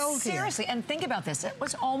creams sold here. Seriously, and think about this. It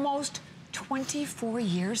was almost 24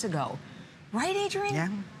 years ago. Right, Adrienne? Yeah.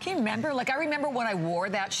 Can you remember? Like, I remember when I wore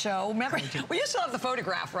that show. Remember? Well, you still have the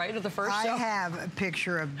photograph, right, of the first show? I have a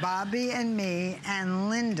picture of Bobby and me and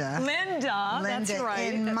Linda. Linda, that's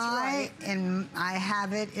right. I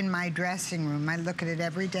have it in my dressing room. I look at it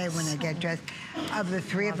every day when I get dressed. Of the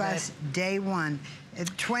three of us, day one,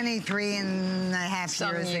 23 and a half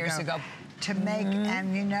years ago. To make,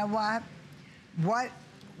 and you know what?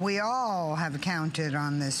 We all have counted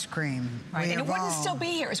on this cream. Right, and it wouldn't still be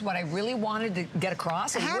here is what I really wanted to get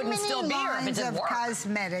across. It wouldn't still be here if it didn't work. How many lines of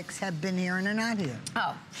cosmetics have been here and are not here?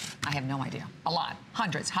 Oh, I have no idea. A lot.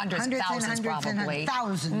 Hundreds, thousands probably.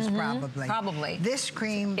 Thousands probably. Probably. This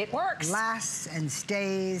cream, it works. Lasts and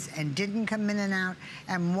stays and didn't come in and out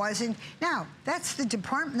and wasn't. Now, that's the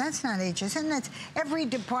department, that's not HSN, that's every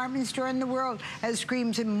department store in the world has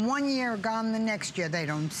creams in 1 year, gone the next year. They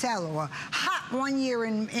don't sell, or hot 1 year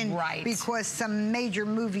because some major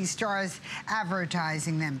movie stars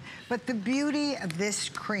advertising them. But the beauty of this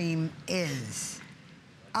cream is,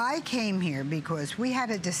 I came here because we had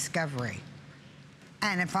a discovery.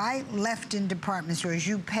 And if I left in department stores,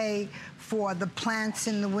 you pay for the plants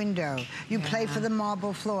in the window. You pay for the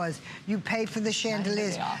marble floors. You pay for the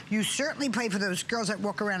chandeliers. You certainly pay for those girls that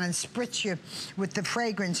walk around and spritz you with the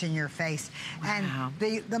fragrance in your face. And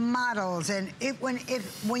the models. And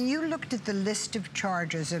when you looked at the list of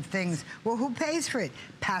charges of things, well, who pays for it?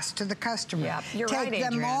 Pass to the customer. Yeah, you're Take right,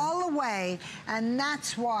 them all away. And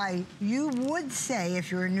that's why you would say, if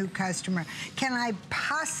you're a new customer, can I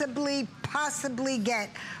possibly get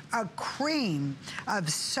a cream of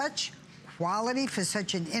such quality for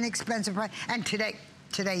such an inexpensive price? And today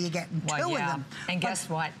you get two of them. And guess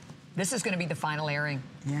what? This is going to be the final airing.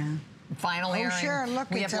 Yeah. Final airing. Sure.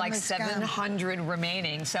 Look, we have like 700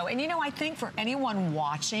 remaining. So, and you know, I think for anyone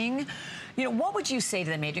watching, you know, what would you say to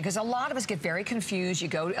them, Adrienne? Because a lot of us get very confused. You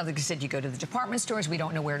go, like I said, you go to the department stores. We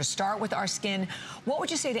don't know where to start with our skin. What would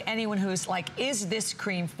you say to anyone who's like, is this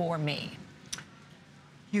cream for me?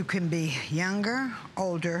 You can be younger,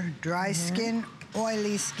 older, dry skin,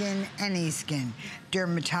 oily skin, any skin.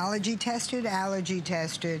 Dermatology tested, allergy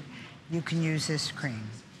tested, you can use this cream.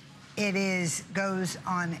 It goes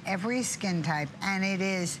on every skin type, and it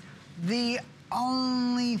is the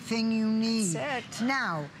only thing you need. That's it.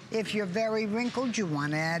 Now, if you're very wrinkled, you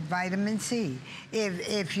want to add vitamin C.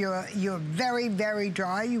 If you're very, very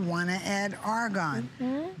dry, you want to add argan.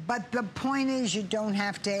 But the point is, you don't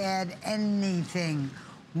have to add anything.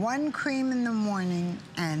 One cream in the morning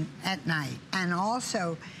and at night. And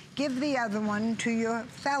also, give the other one to your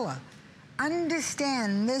fella.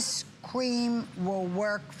 Understand, this cream will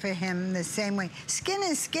work for him the same way. Skin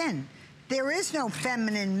is skin. There is no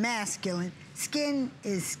feminine, masculine. Skin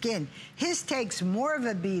is skin. His takes more of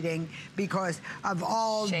a beating because of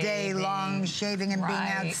all day long shaving and being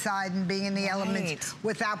outside and being in the elements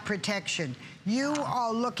without protection. You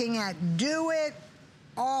are looking at do it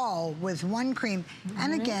all with one cream.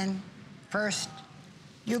 And again, first,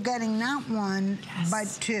 you're getting not one, but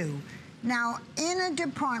two. Now, in a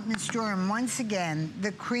department store, and once again,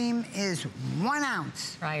 the cream is 1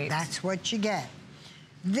 ounce. Right. That's what you get.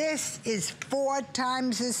 This is 4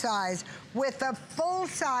 times the size with a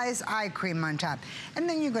full-size eye cream on top. And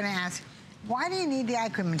then you're going to ask, why do you need the eye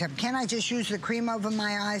cream on top? Can't I just use the cream over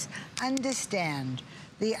my eyes? Understand.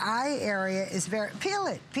 The eye area is feel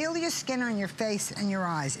it. Feel your skin on your face and your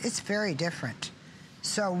eyes. It's very different.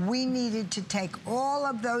 So we needed to take all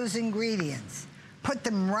of those ingredients, put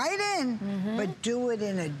them right in, but do it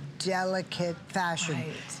in a delicate fashion.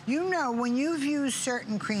 You know, when you've used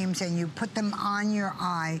certain creams and you put them on your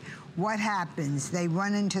eye, what happens? They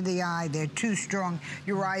run into the eye, they're too strong,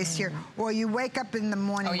 your eyes tear, or you wake up in the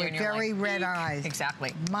morning with very red eyes.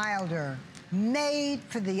 Exactly. Milder. Made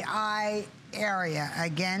for the eye area.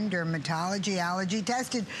 Again, dermatology, allergy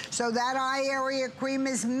tested. So that eye area cream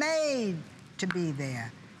is made to be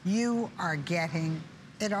there. You are getting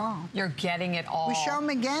it all. You're getting it all. We show them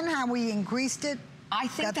again how we increased it. I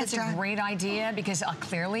think that's a great idea because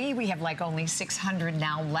clearly we have like only 600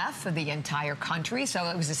 now left for the entire country. So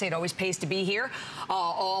as I say, it always pays to be here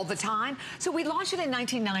all the time. So we launched it in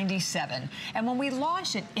 1997. And when we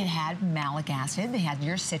launched it, it had malic acid. They had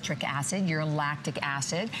your citric acid, your lactic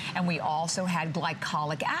acid. And we also had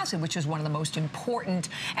glycolic acid, which is one of the most important,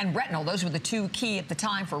 and retinol. Those were the two key at the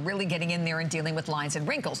time for really getting in there and dealing with lines and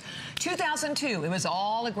wrinkles. 2002, it was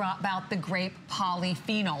all about the grape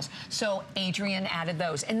polyphenols. So Adrienne added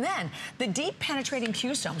those. And then the deep penetrating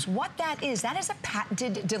Q-stones, what that is a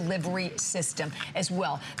patented delivery system as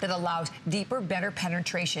well that allows deeper, better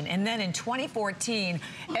penetration. And then in 2014,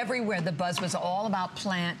 everywhere the buzz was all about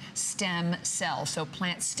plant stem cells. So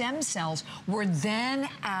plant stem cells were then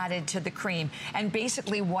added to the cream. And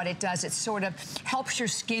basically what it does, it sort of helps your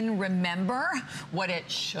skin remember what it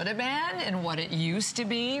should have been and what it used to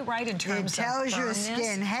be, right, in terms of firmness. It tells your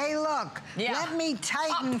skin, hey, look, let me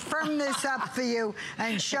tighten, firm this up for you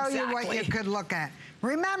and show you what you could look at.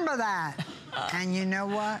 Remember that. And you know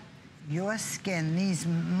what? Your skin, these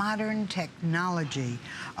modern technology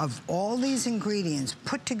of all these ingredients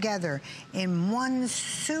put together in one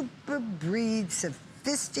super breed,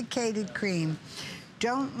 sophisticated cream,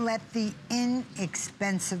 don't let the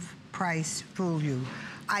inexpensive price fool you.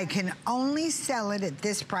 I can only sell it at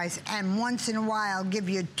this price, and once in a while give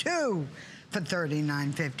you two for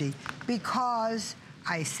 $39.50 because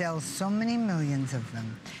I sell so many millions of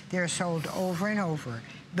them. They're sold over and over.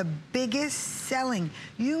 The biggest selling,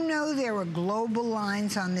 you know there are global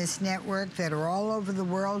lines on this network that are all over the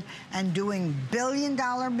world and doing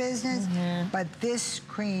billion-dollar business, but this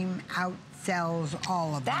cream outsells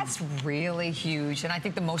all of them. That's really huge, and I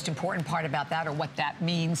think the most important part about that, or what that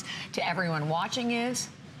means to everyone watching, is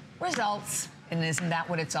results. And isn't that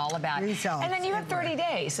what it's all about? Results. And then you have 30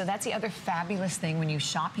 days. So that's the other fabulous thing. When you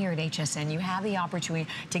shop here at HSN, you have the opportunity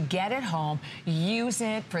to get it home, use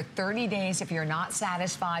it for 30 days. If you're not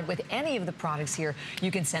satisfied with any of the products here,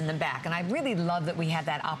 you can send them back. And I really love that we have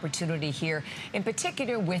that opportunity here, in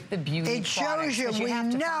particular with the beauty products. It shows you, we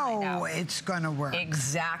know it's going to work.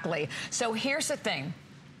 Exactly. So here's the thing.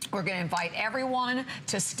 We're going to invite everyone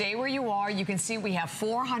to stay where you are. You can see we have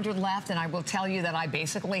 400 left, and I will tell you that I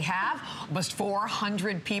basically have almost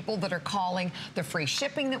 400 people that are calling. The free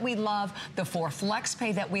shipping that we love, the 4 flex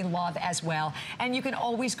pay that we love as well. And you can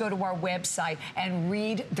always go to our website and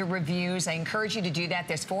read the reviews. I encourage you to do that.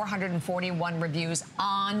 There's 441 reviews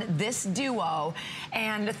on this duo,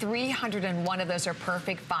 and 301 of those are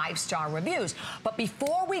perfect 5-star reviews. But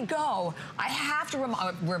before we go, I have to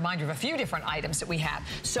remind you of a few different items that we have.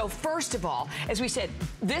 So first of all, as we said,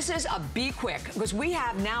 this is a be quick, because we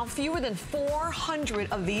have now fewer than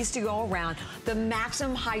 400 of these to go around. The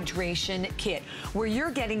Maximum Hydration Kit, where you're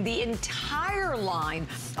getting the entire line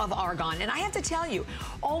of argan. And I have to tell you,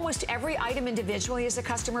 almost every item individually is a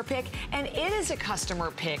customer pick, and it is a customer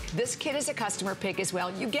pick. This kit is a customer pick as well.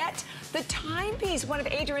 You get the timepiece. One of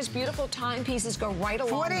Adrienne's beautiful timepieces go right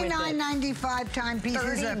along with it. $49.95 timepiece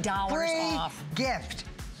is a free off. gift.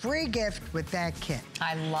 Free gift with that kit.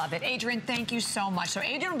 I love it. Adrienne, thank you so much. So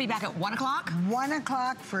Adrienne will be back at 1 o'clock? 1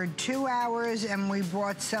 o'clock for 2 hours, and we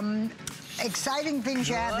brought some exciting things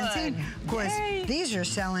you haven't seen. Of course, these are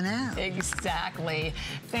selling out. Exactly.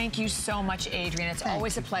 Thank you so much, Adrienne. It's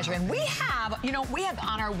always a pleasure. And we have, you know, we have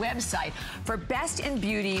on our website for Best in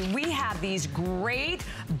Beauty, we have these great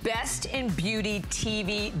Best in Beauty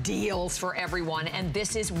TV deals for everyone. And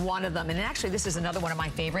this is one of them. And actually, this is another one of my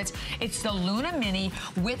favorites. It's the Luna Mini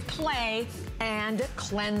with play and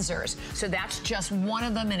cleansers. So that's just one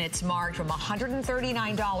of them, and it's marked from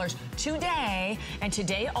 $139 today, and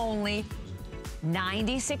today only,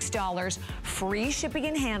 $96, free shipping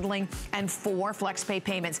and handling, and 4 FlexPay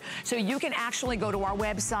payments. So you can actually go to our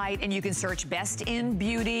website and you can search Best in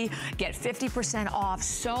Beauty, get 50% off,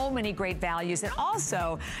 so many great values. And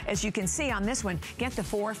also, as you can see on this one, get the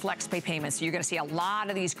 4 FlexPay payments. So you're gonna see a lot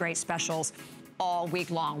of these great specials all week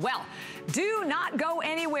long. Well, do not go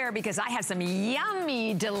anywhere, because I have some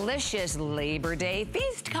yummy, delicious Labor Day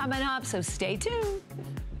feast coming up, so stay tuned.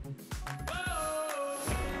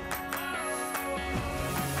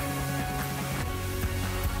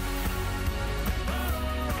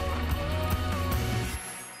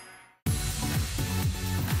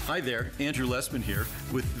 Hi there, Andrew Lessman here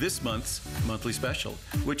with this month's monthly special,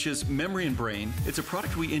 which is Memory and Brain. It's a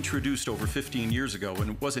product we introduced over 15 years ago,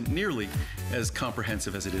 and it wasn't nearly as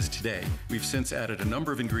comprehensive as it is today. We've since added a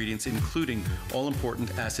number of ingredients, including all-important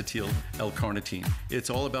acetyl L-carnitine. It's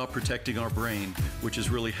all about protecting our brain, which is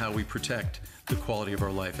really how we protect the quality of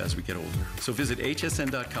our life as we get older. So visit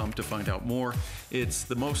hsn.com to find out more. It's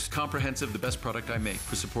the most comprehensive, the best product I make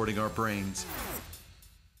for supporting our brains.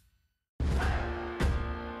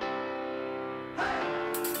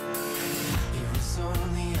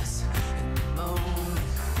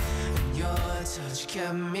 touch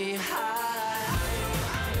kept me high.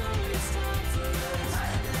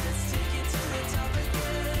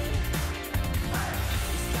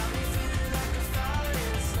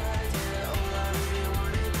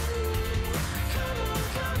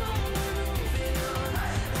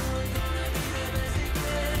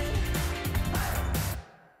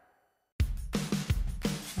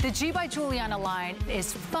 The G by Juliana line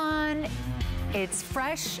is fun, it's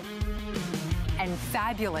fresh, and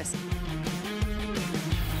fabulous.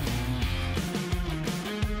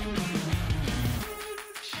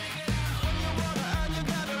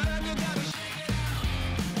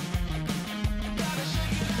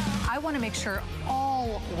 I want to make sure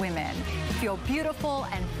all women feel beautiful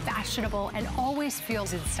and fashionable and always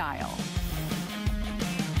feels in style.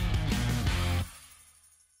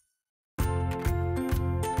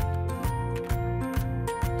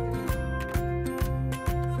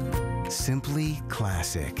 Simply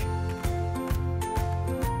classic.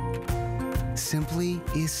 Simply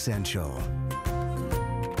essential.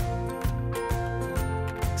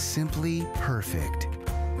 Simply perfect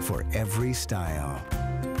for every style.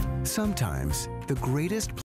 Sometimes the greatest